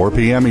Time and 4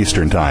 p.m.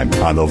 Eastern Time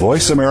on the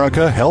Voice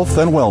America Health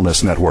and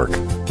Wellness Network.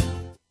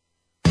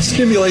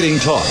 Stimulating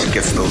talk. It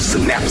gets those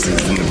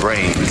synapses in the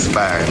brain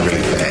firing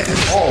really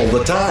fast. All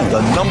the time.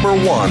 The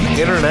 #1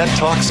 Internet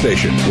talk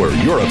station where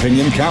your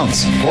opinion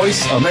counts.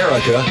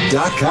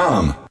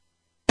 VoiceAmerica.com.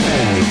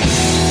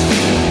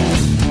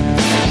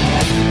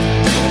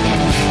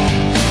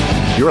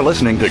 You're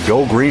listening to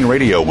Go Green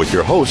Radio with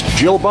your host,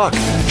 Jill Buck.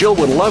 Jill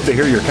would love to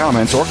hear your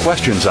comments or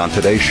questions on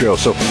today's show,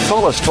 so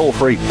call us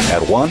toll-free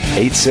at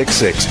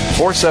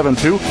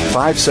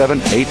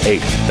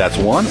 1-866-472-5788. That's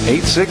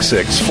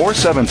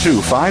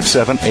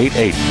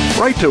 1-866-472-5788.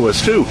 Write to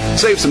us, too.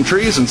 Save some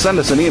trees and send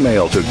us an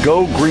email to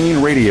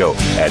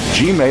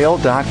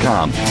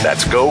gogreenradio@gmail.com.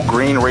 That's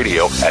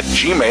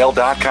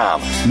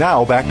gogreenradio@gmail.com.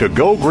 Now back to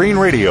Go Green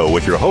Radio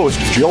with your host,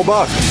 Jill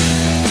Buck.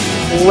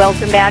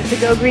 Welcome back to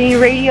Go Green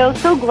Radio.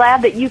 So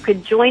glad that you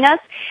could join us.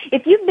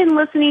 If you've been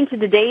listening to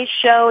today's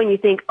show and you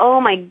think,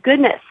 oh my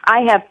goodness,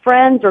 I have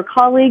friends or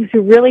colleagues who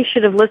really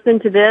should have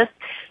listened to this,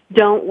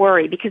 don't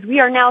worry, because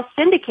we are now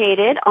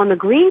syndicated on the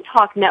Green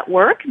Talk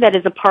Network that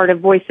is a part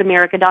of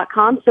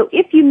VoiceAmerica.com. So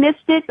if you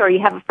missed it, or you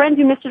have a friend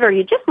who missed it, or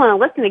you just want to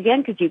listen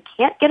again because you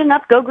can't get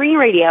enough Go Green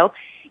Radio,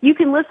 you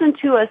can listen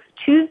to us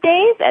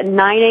Tuesdays at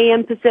 9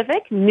 a.m.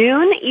 Pacific,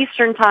 noon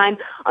Eastern Time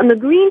on the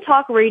Green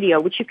Talk Radio,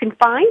 which you can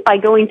find by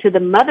going to the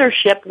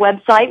mothership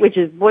website, which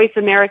is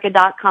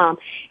voiceamerica.com.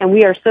 And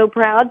we are so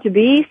proud to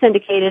be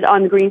syndicated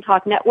on the Green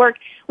Talk Network.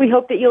 We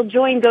hope that you'll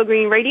join Go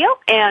Green Radio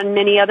and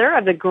many other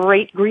of the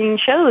great green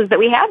shows that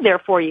we have there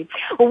for you.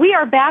 Well, we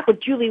are back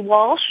with Julie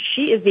Walsh.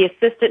 She is the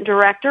Assistant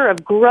Director of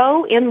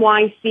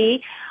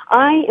GrowNYC.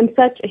 I am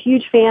such a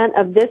huge fan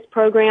of this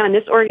program and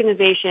this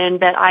organization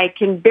that I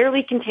can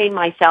barely contain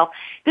myself.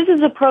 This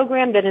is a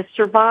program that has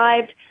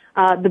survived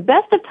the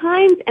best of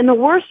times and the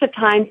worst of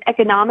times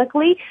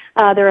economically.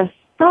 They're a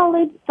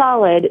solid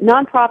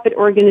nonprofit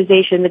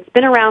organization that's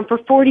been around for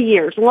 40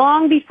 years,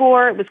 long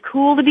before it was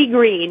cool to be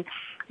green.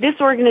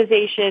 This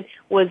organization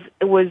was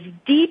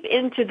deep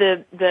into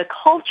the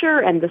culture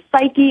and the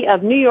psyche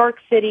of New York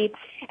City,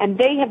 and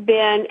they have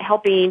been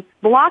helping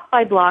block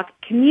by block,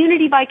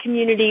 community by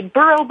community,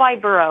 borough by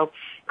borough,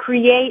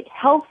 create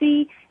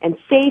healthy and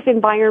safe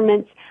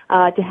environments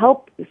to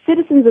help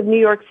citizens of New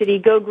York City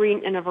go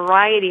green in a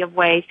variety of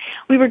ways.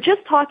 We were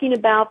just talking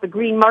about the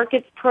Green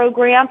Markets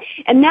program,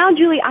 and now,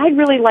 Julie, I'd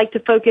really like to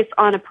focus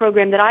on a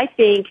program that I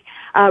think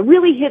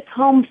really hits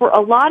home for a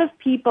lot of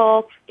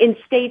people in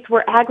states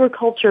where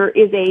agriculture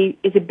is a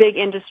big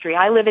industry.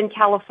 I live in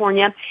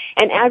California,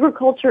 and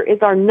agriculture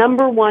is our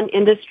 #1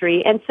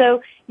 industry. And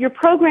so your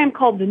program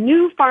called the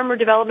New Farmer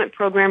Development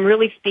Program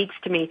really speaks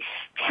to me.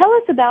 Tell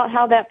us about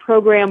how that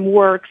program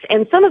works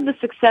and some of the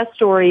success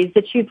stories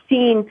that you've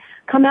seen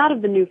come out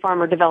of the New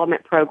Farmer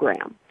Development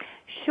Program.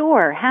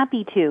 Sure,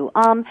 happy to.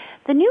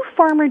 The New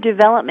Farmer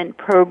Development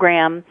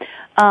Program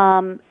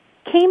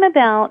came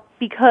about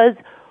because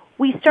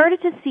we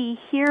started to see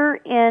here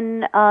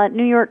in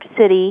New York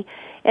City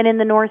and in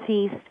the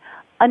Northeast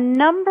a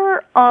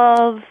number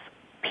of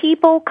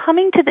people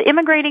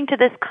immigrating to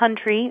this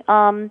country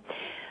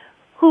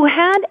who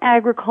had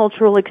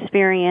agricultural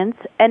experience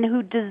and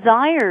who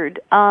desired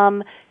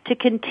to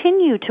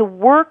continue to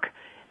work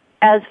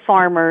as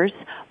farmers,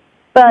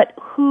 but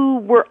who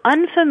were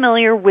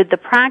unfamiliar with the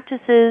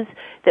practices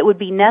that would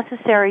be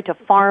necessary to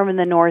farm in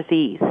the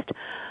Northeast.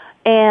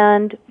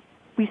 And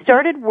we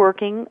started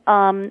working,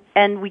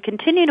 and we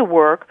continue to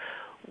work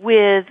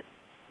with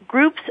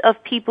groups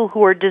of people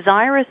who are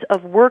desirous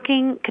of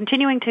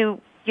continuing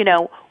to,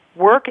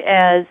 work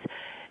as,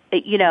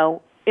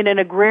 in an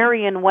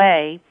agrarian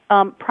way,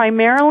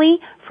 primarily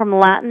from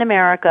Latin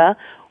America,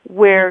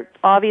 where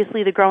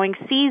obviously the growing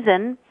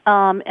season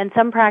and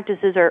some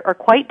practices are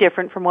quite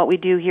different from what we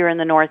do here in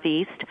the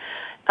Northeast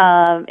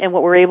and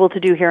what we're able to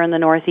do here in the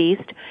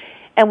Northeast.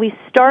 And we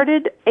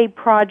started a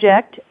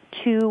project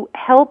to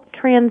help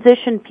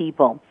transition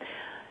people.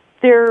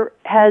 There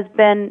has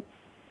been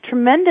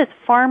tremendous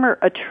farmer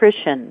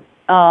attrition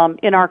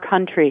in our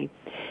country,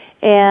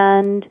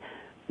 and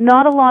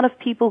not a lot of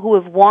people who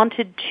have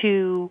wanted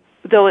to,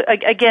 though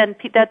again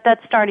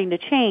that's starting to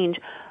change,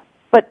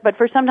 but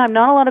for some time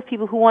not a lot of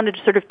people who wanted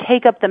to sort of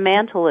take up the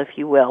mantle, if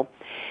you will.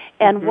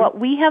 And what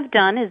we have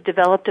done is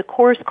developed a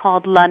course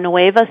called La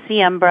Nueva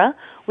Siembra,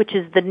 which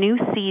is the new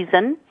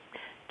season,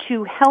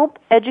 to help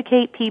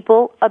educate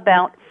people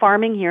about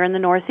farming here in the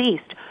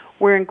Northeast.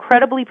 We're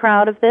incredibly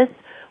proud of this.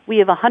 We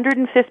have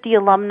 150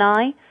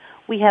 alumni.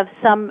 We have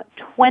some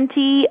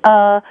 20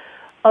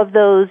 of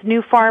those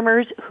new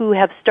farmers who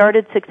have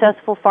started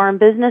successful farm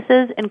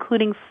businesses,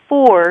 including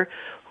 4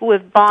 who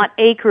have bought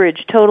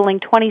acreage totaling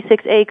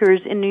 26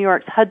 acres in New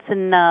York's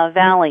Hudson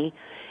Valley.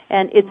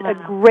 And it's a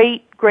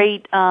great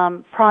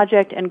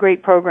project and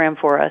great program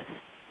for us.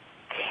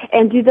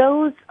 And do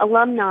those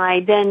alumni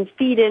then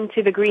feed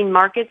into the Green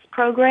Markets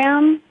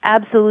program?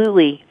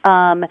 Absolutely.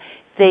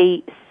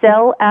 They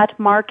sell at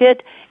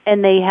market,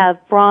 and they have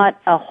brought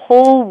a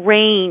whole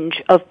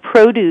range of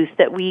produce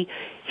that we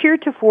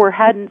heretofore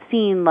hadn't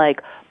seen,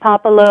 like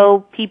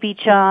papalo,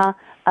 pipicha,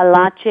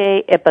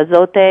 alache,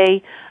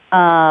 epazote,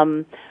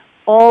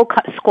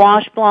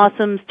 squash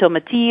blossoms,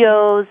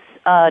 tomatillos,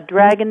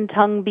 dragon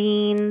tongue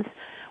beans.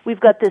 We've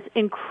got this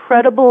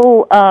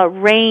incredible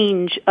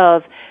range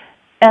of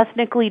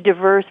ethnically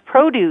diverse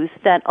produce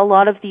that a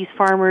lot of these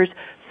farmers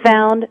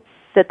found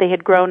that they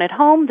had grown at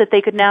home that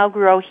they could now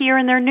grow here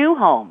in their new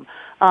home.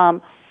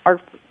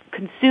 Our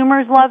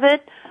consumers love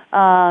it.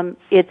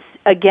 It's,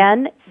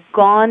 again,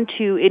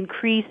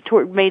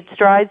 made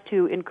strides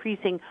to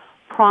increasing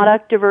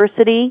product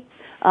diversity,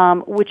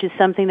 which is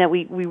something that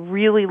we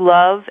really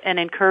love and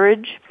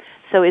encourage.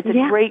 So it's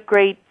a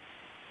great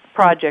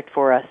project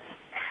for us.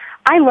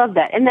 I love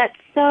that. And that's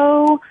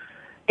so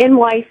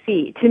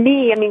NYC. To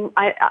me, I mean,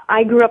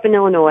 I grew up in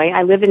Illinois.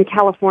 I live in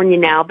California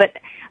now, but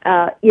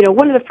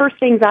one of the first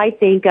things I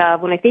think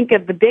of when I think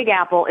of the Big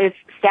Apple is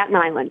Staten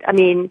Island. I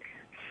mean,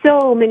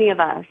 so many of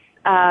us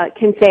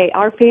can say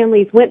our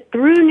families went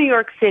through New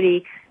York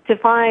City to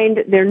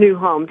find their new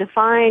home, to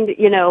find,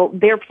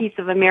 their piece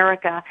of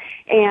America.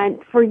 And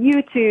for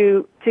you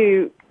to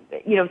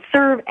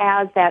serve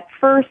as that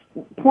first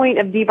point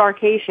of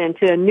debarkation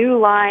to a new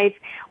life,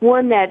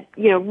 one that,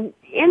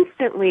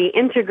 instantly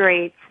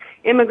integrates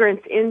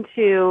immigrants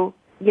into,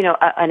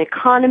 an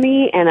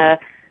economy and a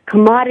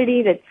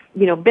commodity that's,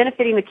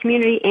 benefiting the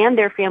community and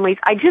their families.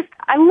 I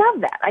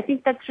love that. I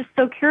think that's just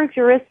so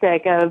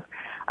characteristic of,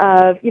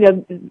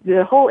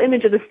 the whole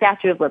image of the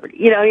Statue of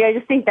Liberty. I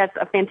just think that's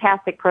a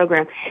fantastic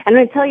program. And I'm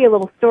going to tell you a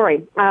little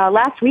story.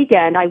 Last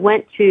weekend, I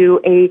went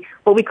to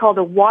what we call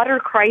the Water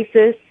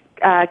Crisis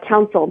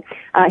Council.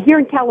 Here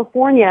in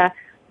California,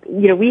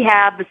 we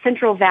have the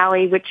Central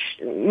Valley, which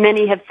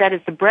many have said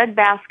is the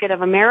breadbasket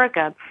of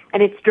America,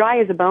 and it's dry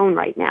as a bone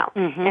right now.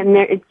 Mm-hmm. And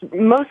it's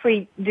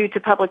mostly due to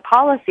public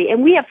policy.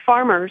 And we have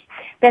farmers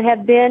that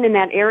have been in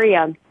that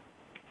area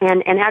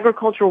and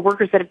agricultural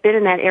workers that have been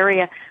in that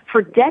area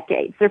for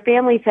decades. Their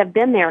families have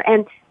been there.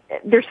 And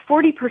there's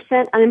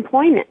 40%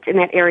 unemployment in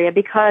that area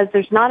because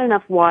there's not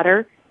enough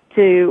water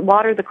to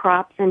water the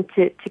crops and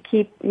to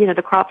keep,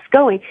 the crops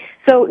going.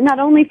 So not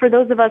only for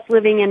those of us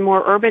living in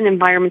more urban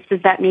environments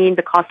does that mean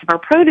the cost of our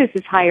produce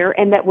is higher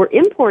and that we're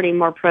importing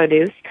more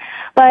produce,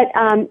 but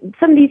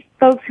some of these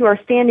folks who are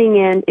standing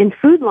in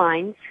food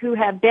lines who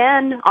have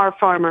been our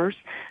farmers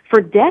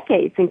for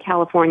decades in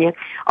California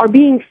are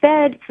being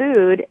fed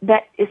food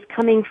that is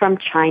coming from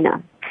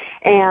China.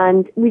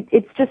 And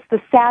it's just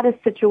the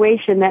saddest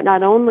situation that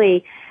not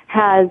only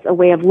has a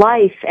way of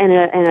life and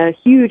a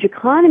huge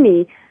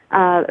economy,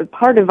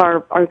 part of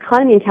our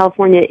economy in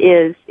California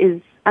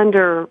is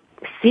under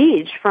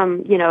siege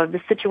from,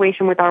 the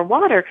situation with our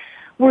water.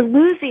 We're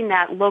losing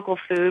that local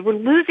food. We're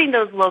losing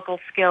those local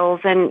skills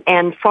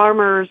and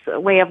farmers'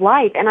 way of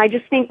life. And I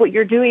just think what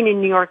you're doing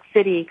in New York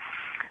City,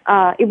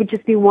 it would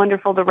just be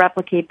wonderful to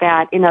replicate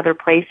that in other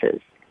places.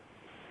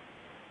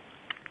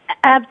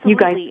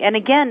 Absolutely. And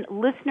again,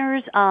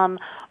 listeners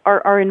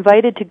are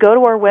invited to go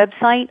to our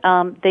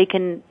website. They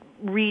can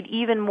read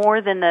even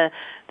more than the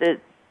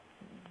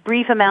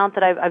brief amount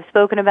that I've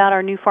spoken about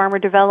our new farmer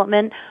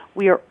development.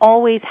 We are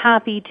always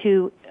happy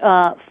to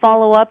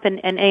follow up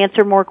and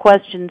answer more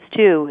questions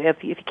too.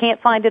 If you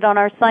can't find it on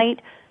our site,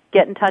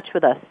 get in touch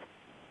with us.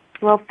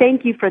 Well,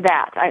 thank you for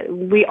that.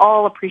 We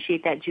all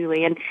appreciate that,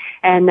 Julie, and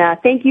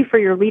thank you for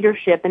your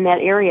leadership in that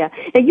area.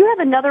 Now, you have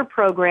another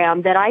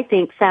program that I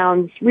think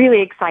sounds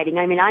really exciting.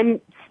 I mean,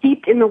 I'm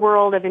steeped in the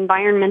world of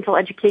environmental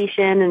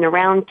education and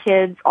around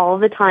kids all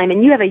the time,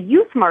 and you have a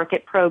youth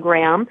market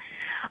program.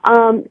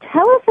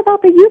 Tell us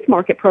about the youth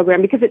market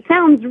program, because it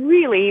sounds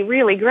really,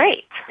 really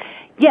great.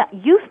 Yeah,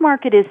 Youth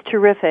Market is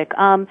terrific.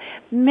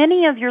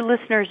 Many of your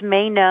listeners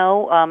may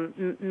know,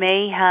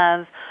 may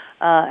have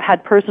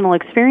had personal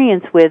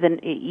experience with,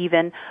 and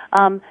even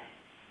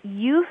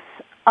youth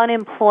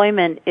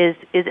unemployment is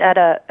at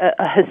a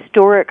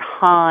historic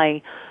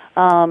high.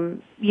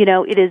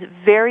 It is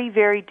very,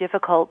 very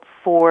difficult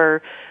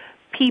for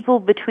people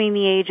between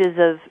the ages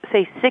of,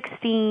 say,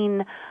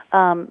 16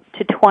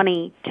 to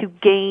 20 to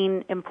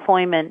gain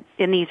employment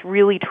in these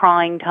really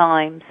trying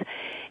times.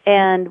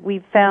 And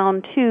we've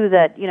found, too,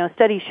 that,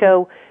 studies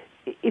show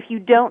if you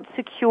don't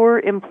secure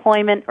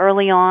employment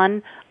early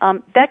on,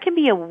 that can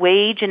be a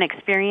wage and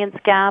experience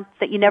gap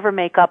that you never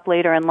make up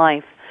later in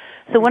life.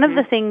 So one of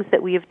the things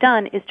that we have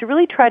done is to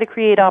really try to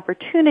create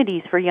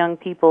opportunities for young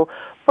people,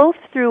 both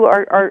through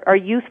our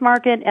youth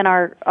market and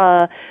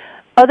our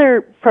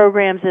other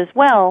programs as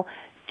well,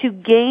 to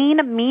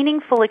gain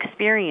meaningful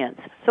experience.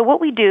 So what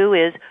we do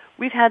is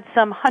we've had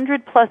some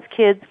 100-plus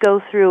kids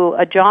go through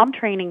a job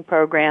training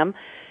program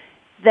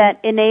that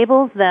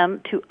enables them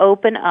to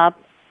open up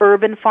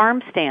urban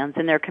farm stands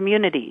in their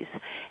communities.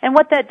 And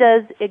what that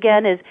does,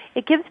 again, is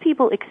it gives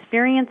people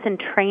experience and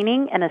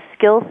training and a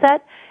skill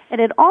set,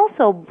 and it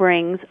also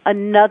brings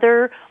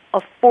another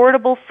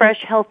affordable,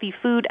 fresh, healthy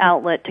food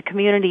outlet to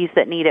communities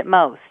that need it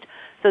most.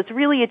 So it's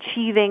really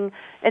achieving,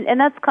 and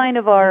that's kind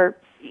of our,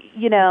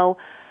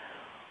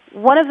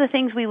 one of the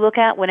things we look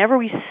at whenever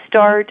we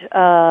start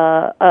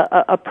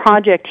a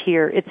project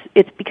here.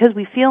 It's because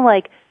we feel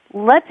like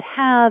let's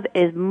have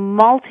as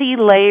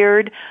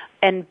multi-layered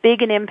and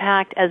big an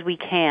impact as we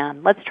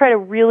can. Let's try to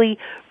really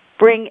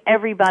bring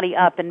everybody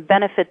up and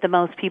benefit the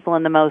most people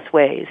in the most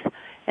ways.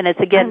 And it's,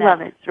 again,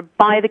 sort of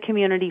by the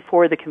community,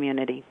 for the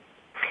community.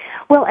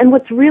 Well, and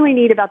what's really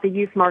neat about the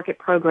Youth Market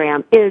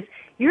program is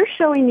you're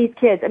showing these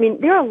kids,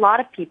 there are a lot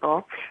of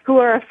people who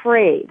are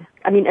afraid,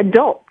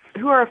 adults,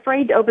 who are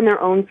afraid to open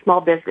their own small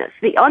business.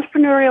 The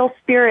entrepreneurial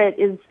spirit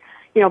is,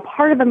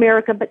 part of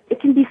America, but it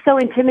can be so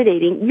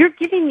intimidating. You're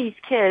giving these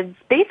kids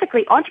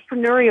basically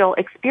entrepreneurial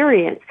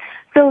experience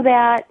so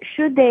that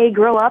should they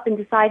grow up and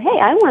decide, hey,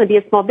 I want to be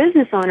a small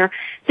business owner,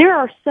 there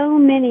are so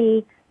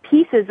many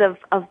pieces of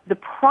the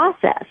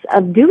process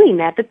of doing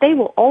that they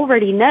will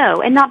already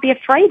know and not be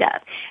afraid of.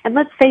 And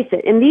let's face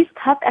it, in these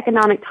tough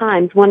economic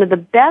times, one of the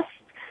best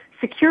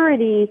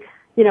security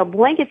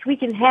blankets we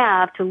can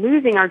have to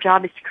losing our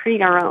job is to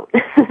create our own.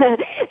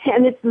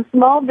 And it's the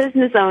small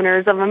business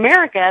owners of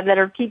America that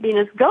are keeping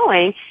us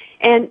going.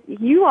 And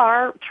you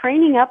are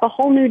training up a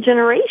whole new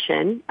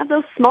generation of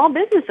those small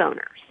business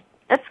owners.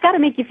 That's got to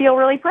make you feel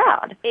really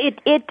proud.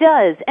 It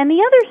does. And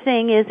the other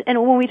thing is,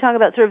 and when we talk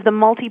about sort of the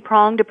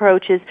multi-pronged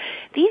approaches,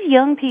 these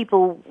young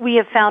people we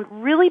have found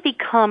really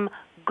become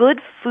good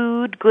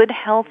food, good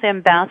health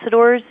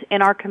ambassadors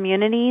in our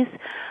communities.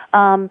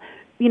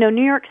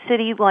 New York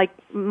City, like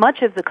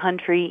much of the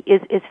country,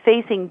 is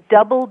facing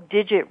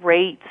double-digit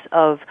rates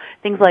of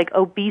things like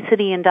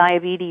obesity and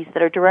diabetes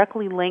that are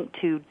directly linked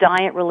to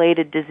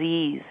diet-related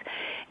disease.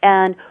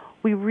 And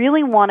we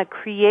really want to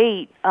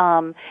create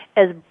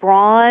as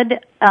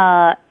broad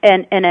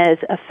and as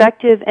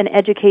effective an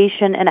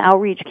education and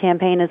outreach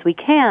campaign as we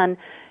can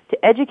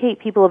to educate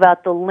people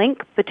about the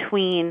link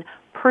between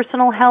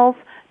personal health,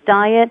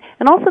 diet,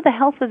 and also the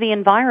health of the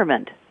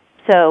environment.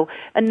 So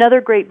another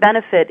great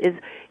benefit is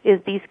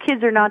these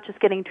kids are not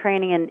just getting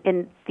training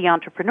in the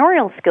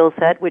entrepreneurial skill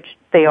set, which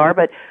they are,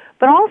 but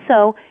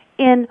also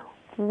in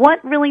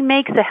what really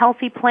makes a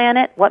healthy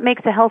planet, what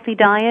makes a healthy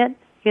diet,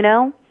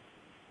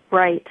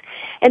 Right.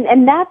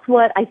 And that's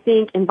what I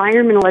think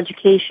environmental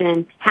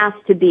education has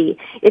to be.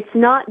 It's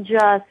not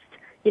just,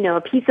 a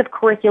piece of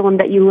curriculum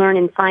that you learn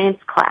in science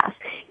class.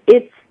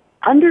 It's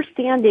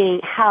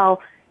understanding how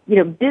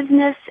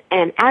business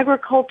and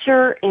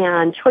agriculture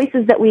and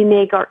choices that we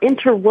make are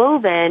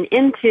interwoven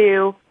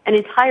into an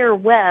entire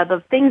web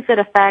of things that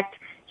affect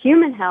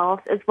human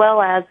health as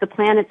well as the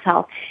planet's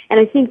health. And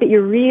I think that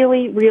you're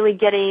really, really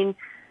giving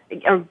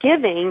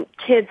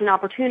kids an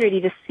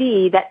opportunity to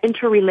see that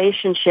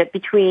interrelationship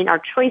between our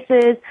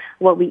choices,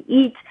 what we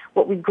eat,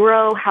 what we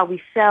grow, how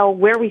we sell,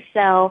 where we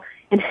sell,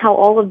 and how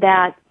all of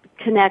that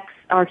connects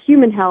our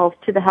human health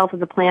to the health of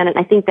the planet.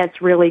 I think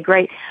that's really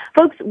great.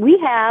 Folks, we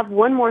have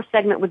one more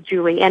segment with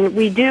Julie, and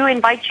we do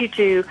invite you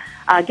to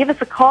give us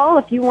a call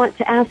if you want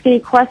to ask any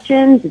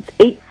questions. It's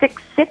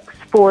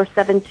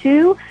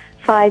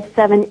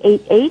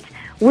 866-472-5788.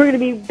 We're going to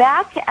be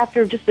back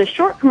after just a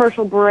short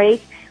commercial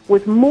break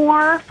with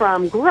more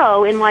from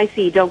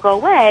GrowNYC. Don't go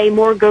away.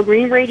 More Go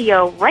Green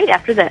Radio right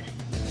after this.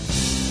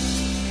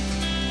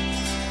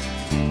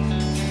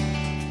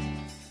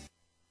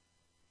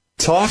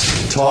 Talk,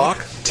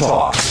 talk,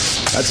 talk.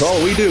 That's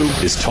all we do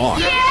is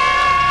talk.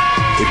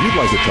 If you'd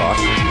like to talk,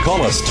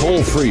 call us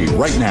toll-free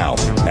right now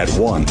at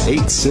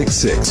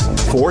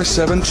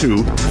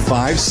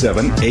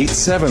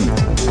 1-866-472-5787.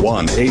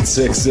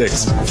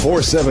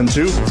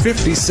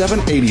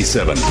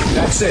 1-866-472-5787.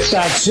 That's it.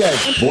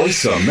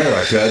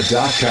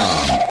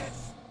 VoiceAmerica.com.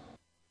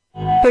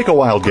 Take a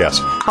wild guess.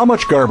 How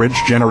much garbage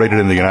generated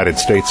in the United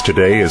States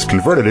today is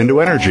converted into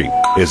energy?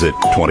 Is it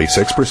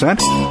 26%,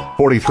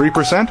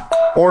 43%,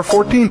 or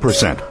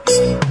 14%?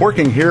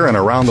 Working here and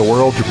around the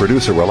world to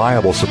produce a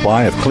reliable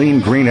supply of clean,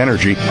 green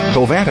energy,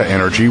 Covanta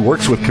Energy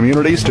works with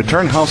communities to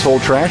turn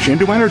household trash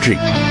into energy.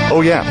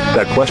 Oh yeah,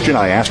 that question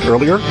I asked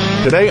earlier?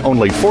 Today,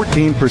 only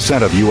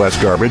 14% of U.S.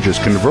 garbage is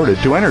converted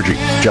to energy.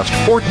 Just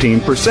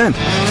 14%.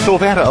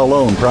 Covanta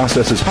alone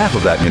processes half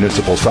of that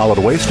municipal solid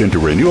waste into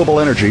renewable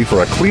energy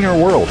for a cleaner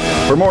world.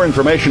 For more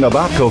information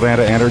about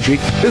Covanta Energy,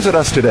 visit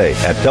us today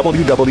at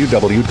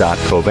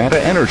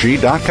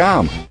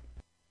www.covantaenergy.com.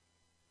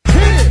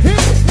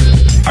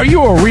 Are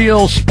you a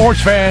real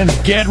sports fan?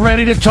 Get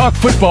ready to talk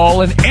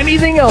football and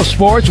anything else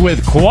sports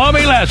with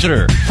Kwame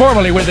Lassiter,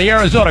 formerly with the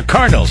Arizona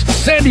Cardinals,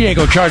 San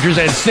Diego Chargers,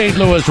 and St.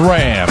 Louis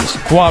Rams.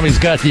 Kwame's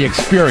got the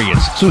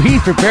experience, so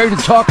he's prepared to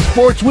talk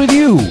sports with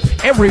you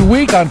every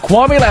week on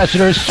Kwame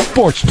Lassiter's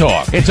Sports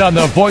Talk. It's on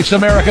the Voice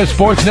America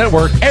Sports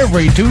Network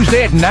every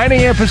Tuesday at 9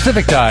 a.m.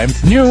 Pacific Time,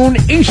 noon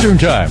Eastern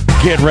Time.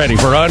 Get ready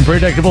for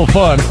unpredictable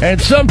fun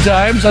and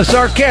sometimes a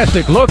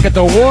sarcastic look at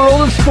the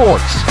world of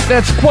sports.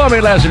 That's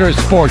Kwame Lassiter's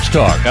Sports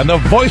Talk on the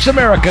Voice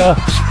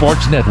America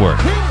Sports Network.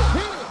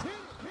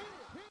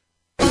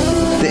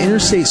 The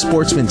Interstate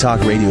Sportsman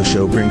Talk radio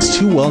show brings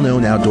two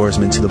well-known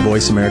outdoorsmen to the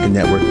Voice America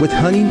Network with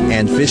hunting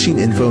and fishing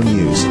info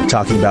news,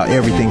 talking about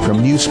everything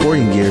from new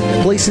sporting gear,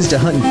 places to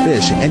hunt and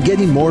fish, and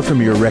getting more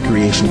from your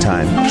recreation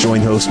time. Join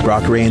hosts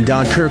Brock Ray and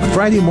Don Kirk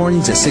Friday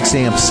mornings at 6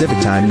 a.m.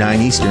 Pacific Time,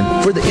 9 Eastern,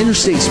 for the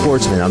Interstate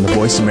Sportsman on the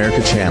Voice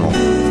America channel.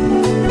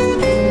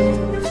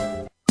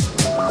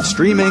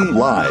 Streaming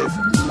live.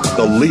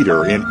 The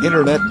leader in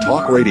Internet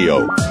talk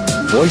radio.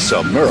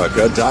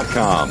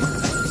 VoiceAmerica.com.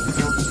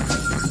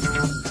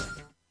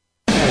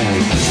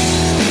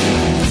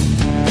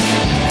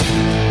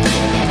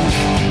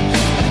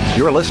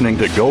 You're listening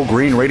to Go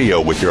Green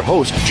Radio with your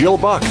host, Jill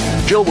Buck.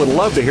 Jill would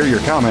love to hear your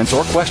comments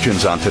or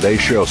questions on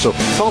today's show, so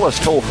call us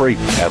toll-free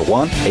at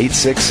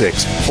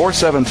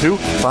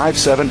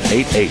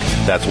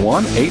 1-866-472-5788. That's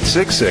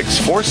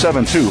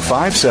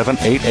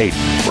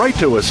 1-866-472-5788. Write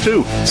to us,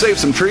 too. Save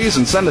some trees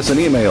and send us an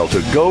email to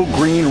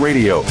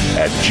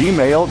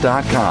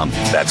gogreenradio@gmail.com.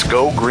 That's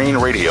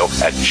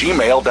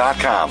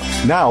gogreenradio@gmail.com.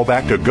 Now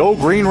back to Go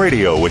Green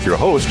Radio with your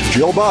host,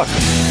 Jill Buck.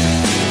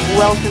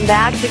 Welcome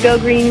back to Go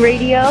Green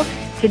Radio.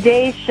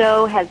 Today's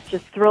show has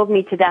just thrilled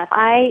me to death.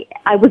 I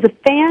was a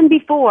fan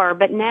before,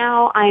 but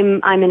now I'm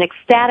an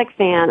ecstatic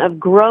fan of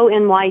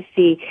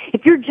GrowNYC.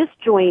 If you're just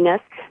joining us,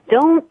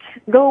 don't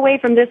go away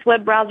from this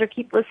web browser.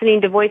 Keep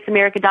listening to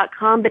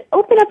voiceamerica.com, but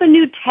open up a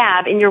new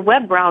tab in your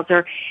web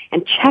browser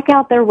and check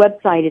out their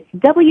website. It's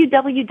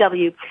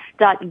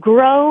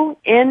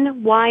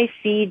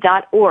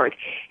www.grownyc.org.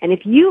 And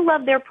if you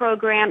love their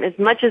program as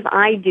much as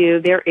I do,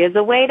 there is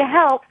a way to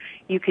help.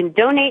 You can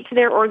donate to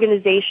their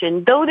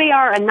organization. Though they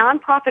are a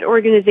nonprofit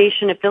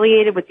organization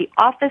affiliated with the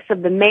Office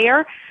of the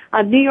Mayor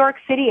of New York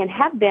City and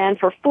have been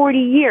for 40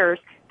 years,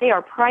 they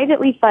are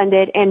privately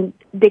funded, and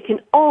they can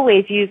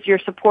always use your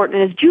support.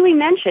 And as Julie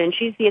mentioned,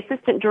 she's the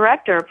assistant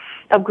director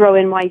of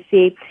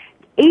GrowNYC.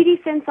 80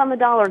 cents on the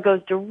dollar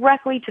goes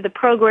directly to the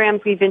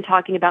programs we've been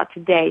talking about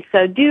today.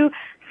 So do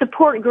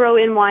support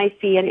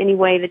GrowNYC in any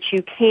way that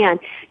you can.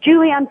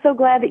 Julie, I'm so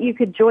glad that you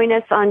could join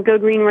us on Go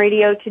Green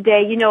Radio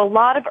today. You know, a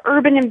lot of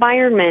urban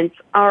environments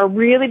are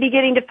really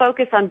beginning to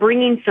focus on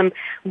bringing some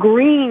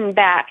green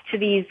back to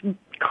these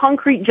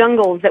concrete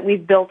jungles that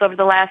we've built over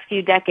the last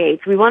few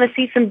decades. We want to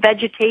see some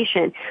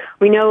vegetation.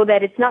 We know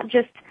that it's not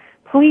just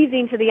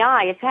pleasing to the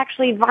eye, it's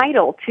actually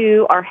vital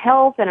to our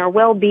health and our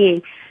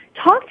well-being.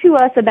 Talk to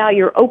us about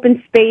your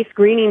open space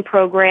greening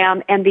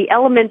program and the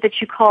element that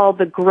you call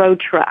the Grow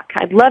Truck.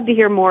 I'd love to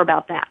hear more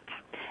about that.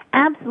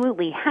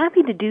 Absolutely.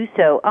 Happy to do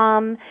so.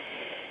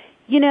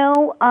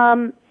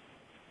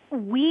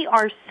 We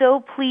are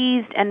so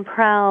pleased and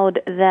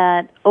proud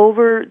that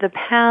over the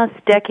past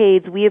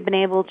decades we have been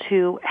able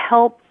to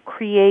help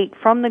create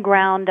from the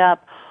ground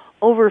up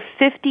over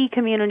 50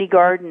 community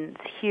gardens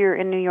here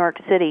in New York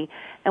City,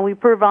 and we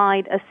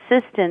provide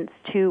assistance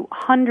to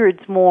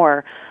hundreds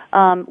more.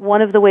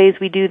 One of the ways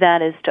we do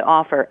that is to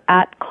offer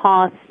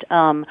at-cost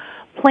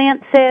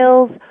plant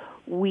sales.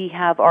 We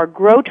have our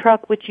Grow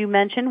Truck, which you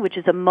mentioned, which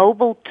is a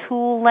mobile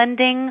tool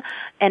lending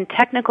and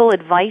technical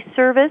advice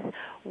service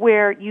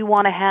where you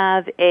want to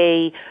have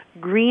a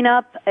green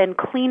up and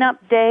clean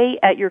up day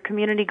at your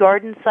community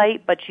garden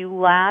site, but you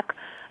lack,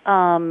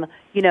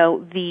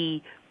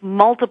 the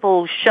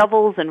multiple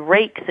shovels and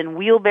rakes and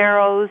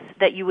wheelbarrows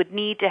that you would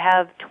need to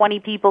have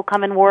 20 people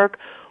come and work.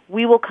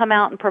 We will come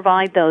out and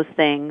provide those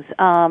things.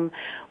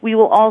 We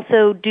will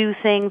also do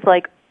things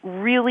like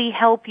really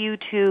help you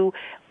to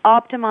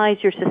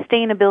optimize your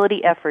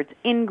sustainability efforts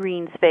in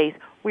green space.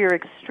 We are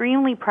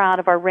extremely proud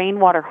of our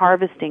rainwater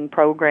harvesting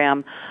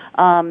program.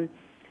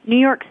 New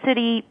York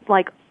City,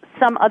 like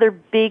some other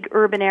big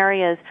urban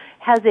areas,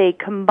 has a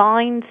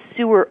combined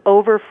sewer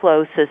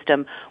overflow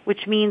system,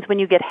 which means when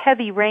you get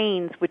heavy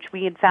rains, which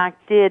we in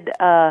fact did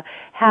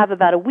have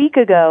about a week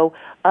ago,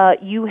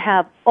 you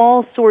have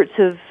all sorts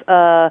of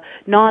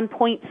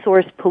non-point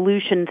source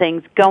pollution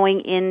things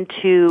going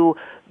into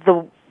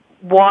the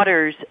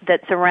waters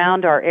that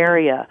surround our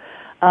area,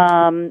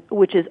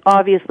 which is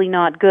obviously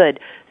not good.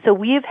 So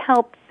we have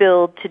helped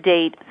build to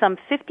date some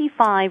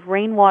 55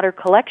 rainwater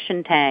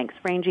collection tanks,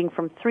 ranging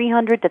from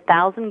 300 to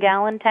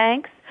 1,000-gallon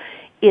tanks.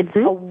 It's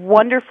a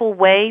wonderful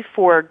way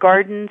for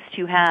gardens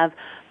to have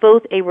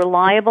both a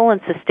reliable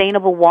and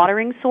sustainable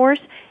watering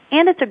source,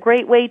 and it's a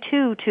great way,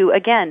 too, to,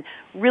 again,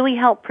 really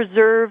help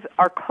preserve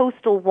our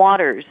coastal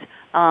waters.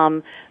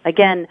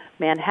 Again,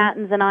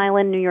 Manhattan's an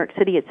island. New York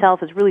City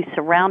itself is really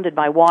surrounded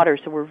by water,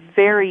 so we're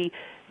very,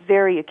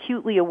 very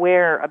acutely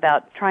aware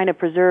about trying to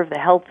preserve the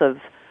health of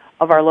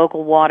our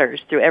local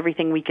waters through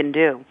everything we can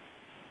do.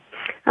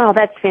 Oh,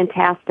 that's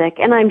fantastic.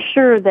 And I'm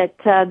sure that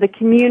the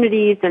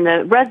communities and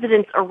the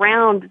residents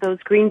around those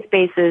green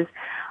spaces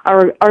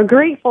are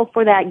grateful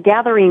for that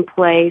gathering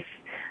place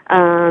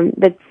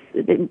that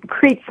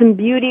creates some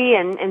beauty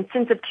and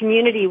sense of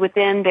community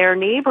within their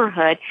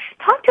neighborhood.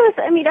 Talk to us.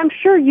 I mean, I'm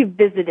sure you've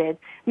visited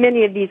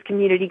many of these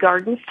community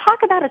gardens.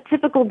 Talk about a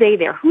typical day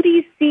there. Who do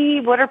you see?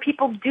 What are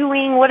people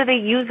doing? What do they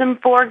use them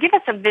for? Give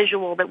us a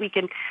visual that we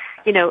can,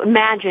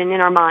 imagine in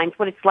our minds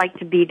what it's like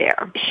to be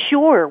there.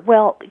 Sure.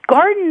 Well,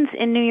 gardens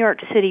in New York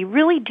City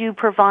really do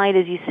provide,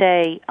 as you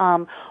say,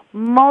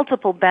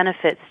 multiple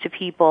benefits to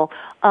people.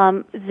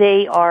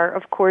 They are,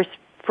 of course,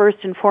 first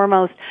and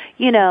foremost,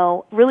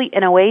 really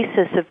an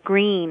oasis of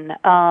green.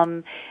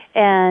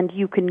 And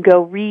you can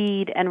go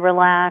read and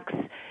relax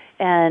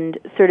and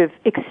sort of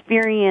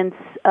experience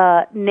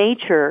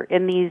nature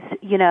in these,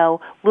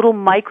 little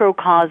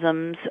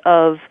microcosms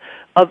of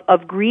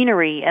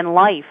greenery and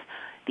life.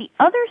 The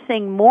other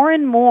thing more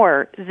and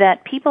more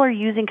that people are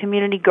using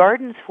community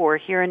gardens for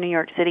here in New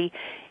York City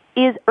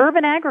is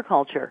urban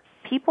agriculture.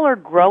 People are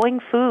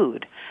growing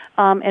food.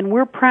 And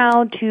we're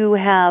proud to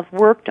have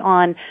worked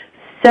on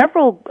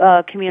several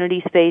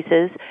community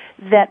spaces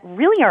that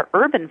really are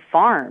urban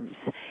farms.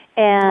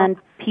 And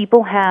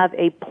people have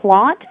a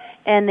plot,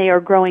 and they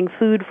are growing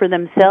food for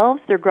themselves.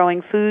 They're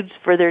growing foods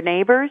for their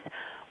neighbors.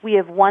 We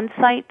have one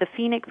site, the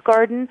Phoenix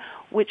Garden,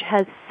 which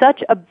has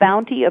such a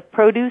bounty of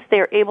produce,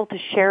 they are able to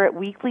share it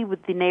weekly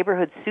with the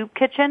neighborhood soup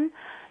kitchen.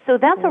 So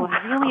that's a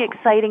really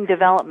exciting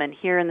development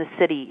here in the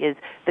city, is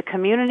the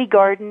community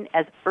garden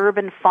as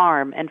urban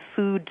farm and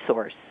food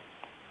source.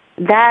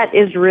 That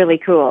is really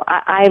cool.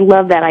 I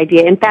love that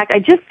idea. In fact, I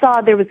just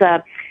saw there was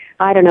I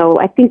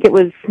think it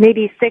was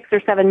maybe 6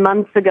 or 7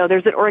 months ago,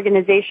 there's an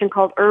organization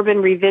called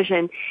Urban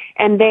Revision,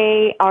 and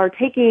they are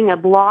taking a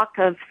block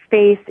of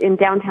space in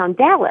downtown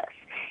Dallas.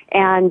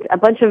 And a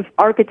bunch of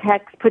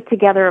architects put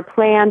together a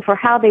plan for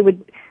how they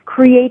would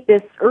create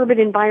this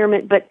urban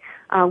environment, but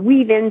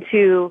weave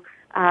into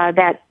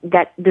that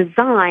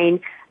design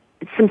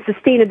some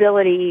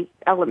sustainability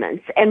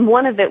elements. And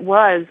one of it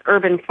was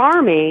urban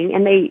farming,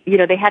 and they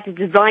had to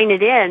design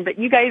it in, but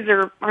you guys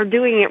are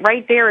doing it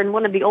right there in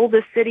one of the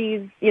oldest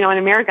cities, in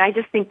America. I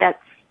just think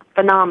that's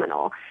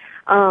phenomenal.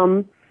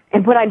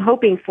 And what I'm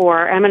hoping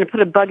for, I'm going to put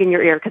a bug in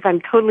your ear because I'm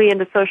totally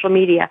into social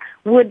media,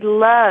 would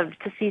love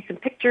to see some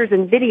pictures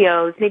and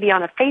videos, maybe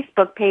on a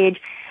Facebook page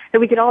that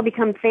we could all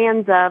become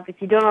fans of.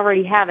 If you don't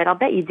already have it, I'll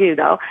bet you do,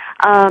 though,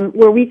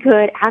 where we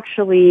could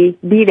actually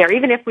be there.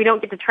 Even if we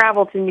don't get to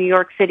travel to New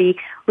York City,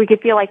 we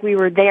could feel like we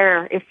were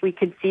there if we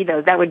could see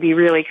those. That would be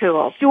really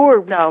cool.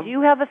 Sure. So, we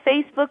do have a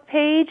Facebook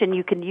page, and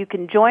you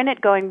can join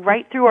it going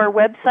right through our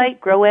website,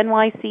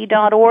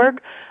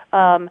 GrowNYC.org.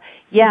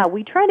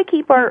 We try to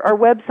keep our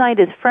website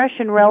as fresh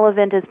and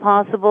relevant as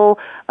possible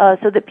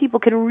so that people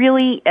can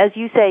really, as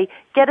you say,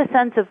 get a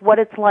sense of what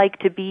it's like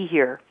to be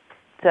here.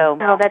 So,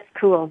 oh, that's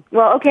cool.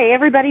 Well, okay,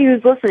 everybody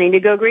who's listening to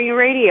Go Green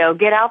Radio,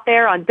 get out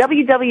there on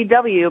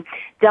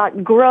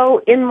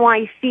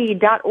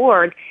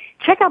www.GrowNYC.org.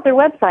 Check out their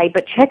website,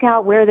 but check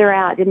out where they're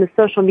at in the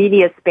social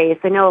media space.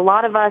 I know a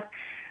lot of us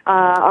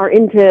are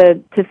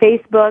into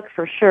Facebook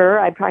for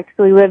sure. I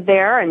practically live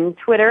there, and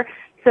Twitter.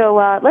 So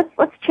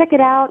let's check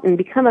it out and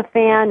become a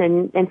fan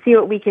and see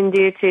what we can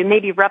do to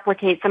maybe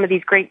replicate some of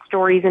these great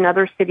stories in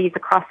other cities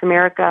across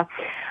America.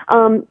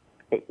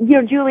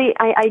 Julie,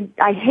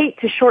 I hate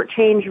to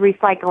shortchange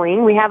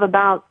recycling. We have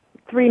about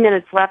 3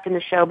 minutes left in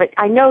the show, but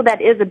I know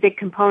that is a big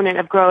component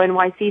of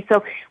GrowNYC,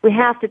 so we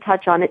have to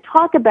touch on it.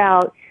 Talk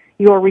about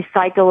your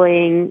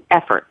recycling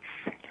efforts.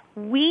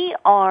 We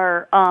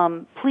are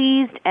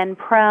pleased and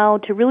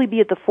proud to really be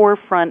at the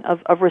forefront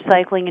of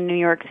recycling in New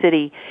York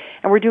City,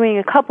 and we're doing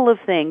a couple of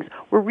things.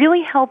 We're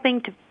really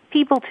helping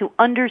people to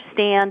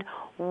understand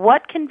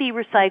what can be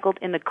recycled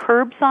in the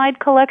curbside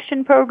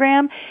collection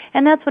program,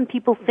 and that's when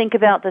people think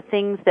about the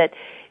things that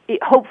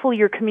hopefully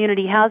your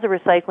community has a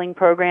recycling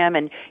program,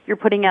 and you're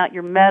putting out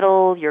your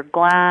metal, your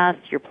glass,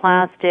 your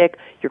plastic,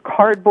 your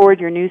cardboard,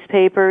 your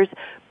newspapers.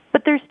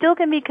 But there's still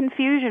going to be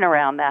confusion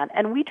around that,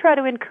 and we try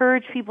to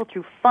encourage people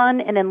through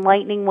fun and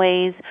enlightening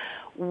ways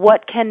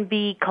what can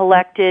be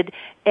collected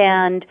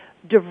and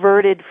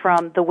diverted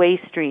from the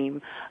waste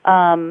stream.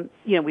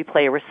 We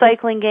play a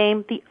recycling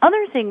game. The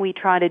other thing we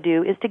try to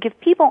do is to give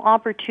people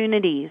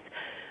opportunities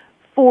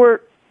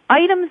for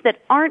items that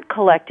aren't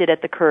collected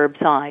at the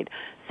curbside.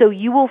 So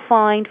you will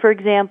find, for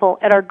example,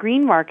 at our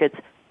green markets,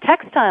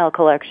 textile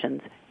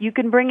collections. You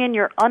can bring in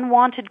your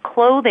unwanted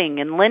clothing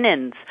and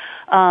linens.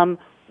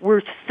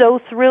 We're so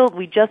thrilled.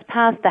 We just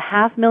passed the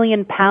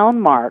 500,000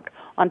 pound mark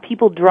on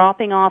people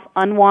dropping off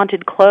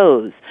unwanted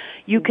clothes.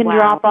 You can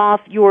drop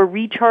off your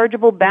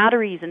rechargeable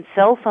batteries and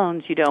cell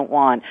phones you don't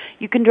want.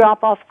 You can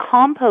drop off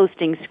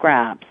composting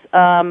scraps.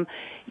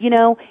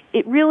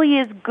 It really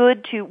is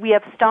good we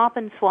have stop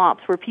and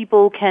swaps where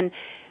people can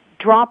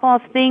drop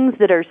off things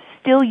that are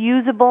still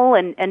usable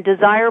and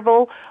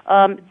desirable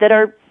that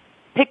are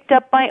picked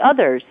up by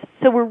others.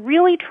 So we're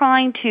really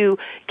trying to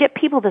get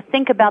people to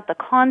think about the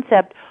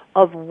concept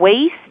of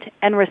waste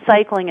and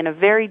recycling in a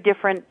very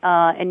different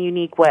and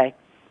unique way.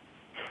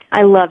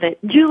 I love it.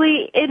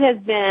 Julie, it has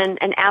been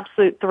an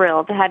absolute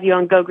thrill to have you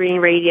on Go Green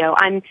Radio.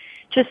 I'm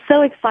just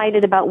so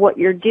excited about what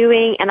you're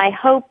doing, and I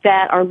hope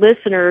that our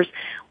listeners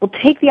will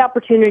take the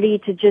opportunity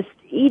to just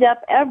eat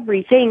up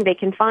everything they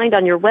can find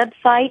on your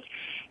website.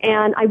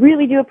 And I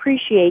really do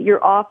appreciate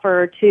your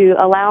offer to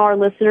allow our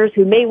listeners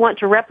who may want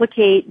to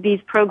replicate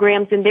these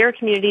programs in their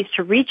communities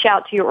to reach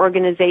out to your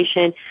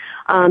organization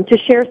to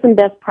share some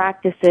best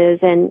practices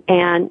and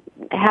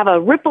have a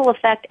ripple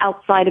effect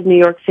outside of New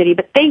York City.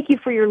 But thank you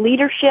for your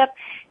leadership.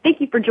 Thank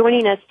you for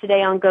joining us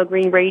today on Go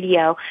Green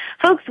Radio.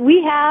 Folks,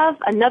 we have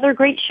another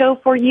great show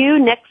for you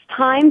next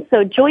time,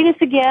 so join us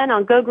again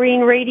on Go Green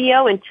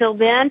Radio. Until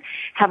then,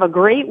 have a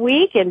great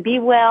week and be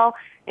well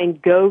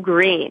and go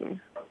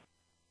green.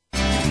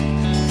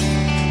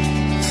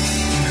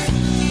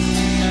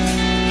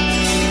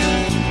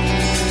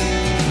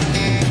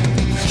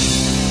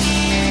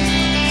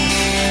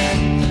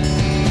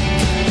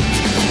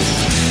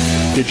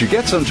 Did you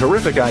get some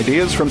terrific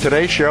ideas from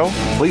today's show?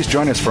 Please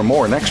join us for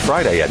more next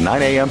Friday at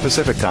 9 a.m.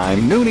 Pacific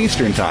Time, noon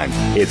Eastern Time.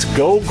 It's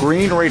Go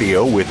Green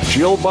Radio with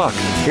Jill Buck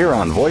here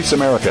on Voice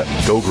America.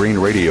 Go Green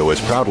Radio is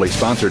proudly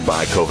sponsored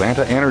by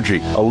Covanta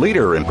Energy, a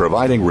leader in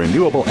providing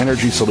renewable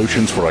energy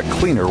solutions for a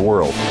cleaner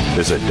world.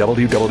 Visit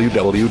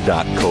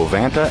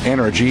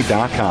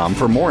www.covantaenergy.com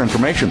for more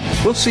information.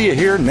 We'll see you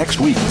here next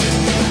week.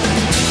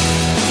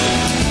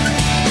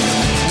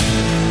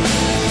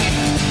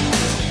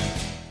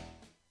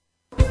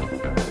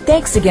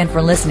 Thanks again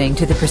for listening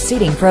to the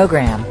preceding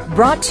program,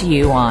 brought to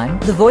you on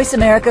the Voice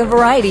America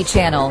Variety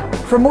Channel.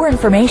 For more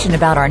information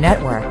about our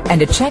network and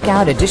to check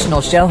out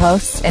additional show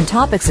hosts and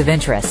topics of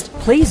interest,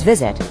 please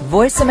visit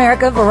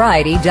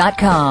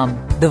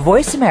voiceamericavariety.com. The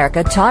Voice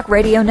America Talk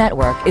Radio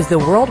Network is the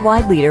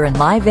worldwide leader in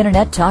live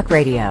Internet talk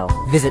radio.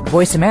 Visit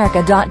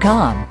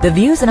voiceamerica.com. The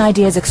views and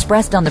ideas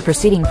expressed on the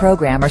preceding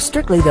program are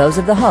strictly those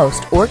of the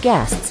host or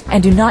guests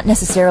and do not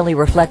necessarily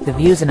reflect the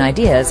views and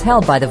ideas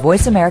held by the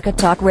Voice America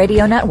Talk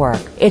Radio Network,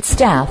 its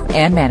staff,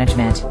 and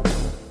management.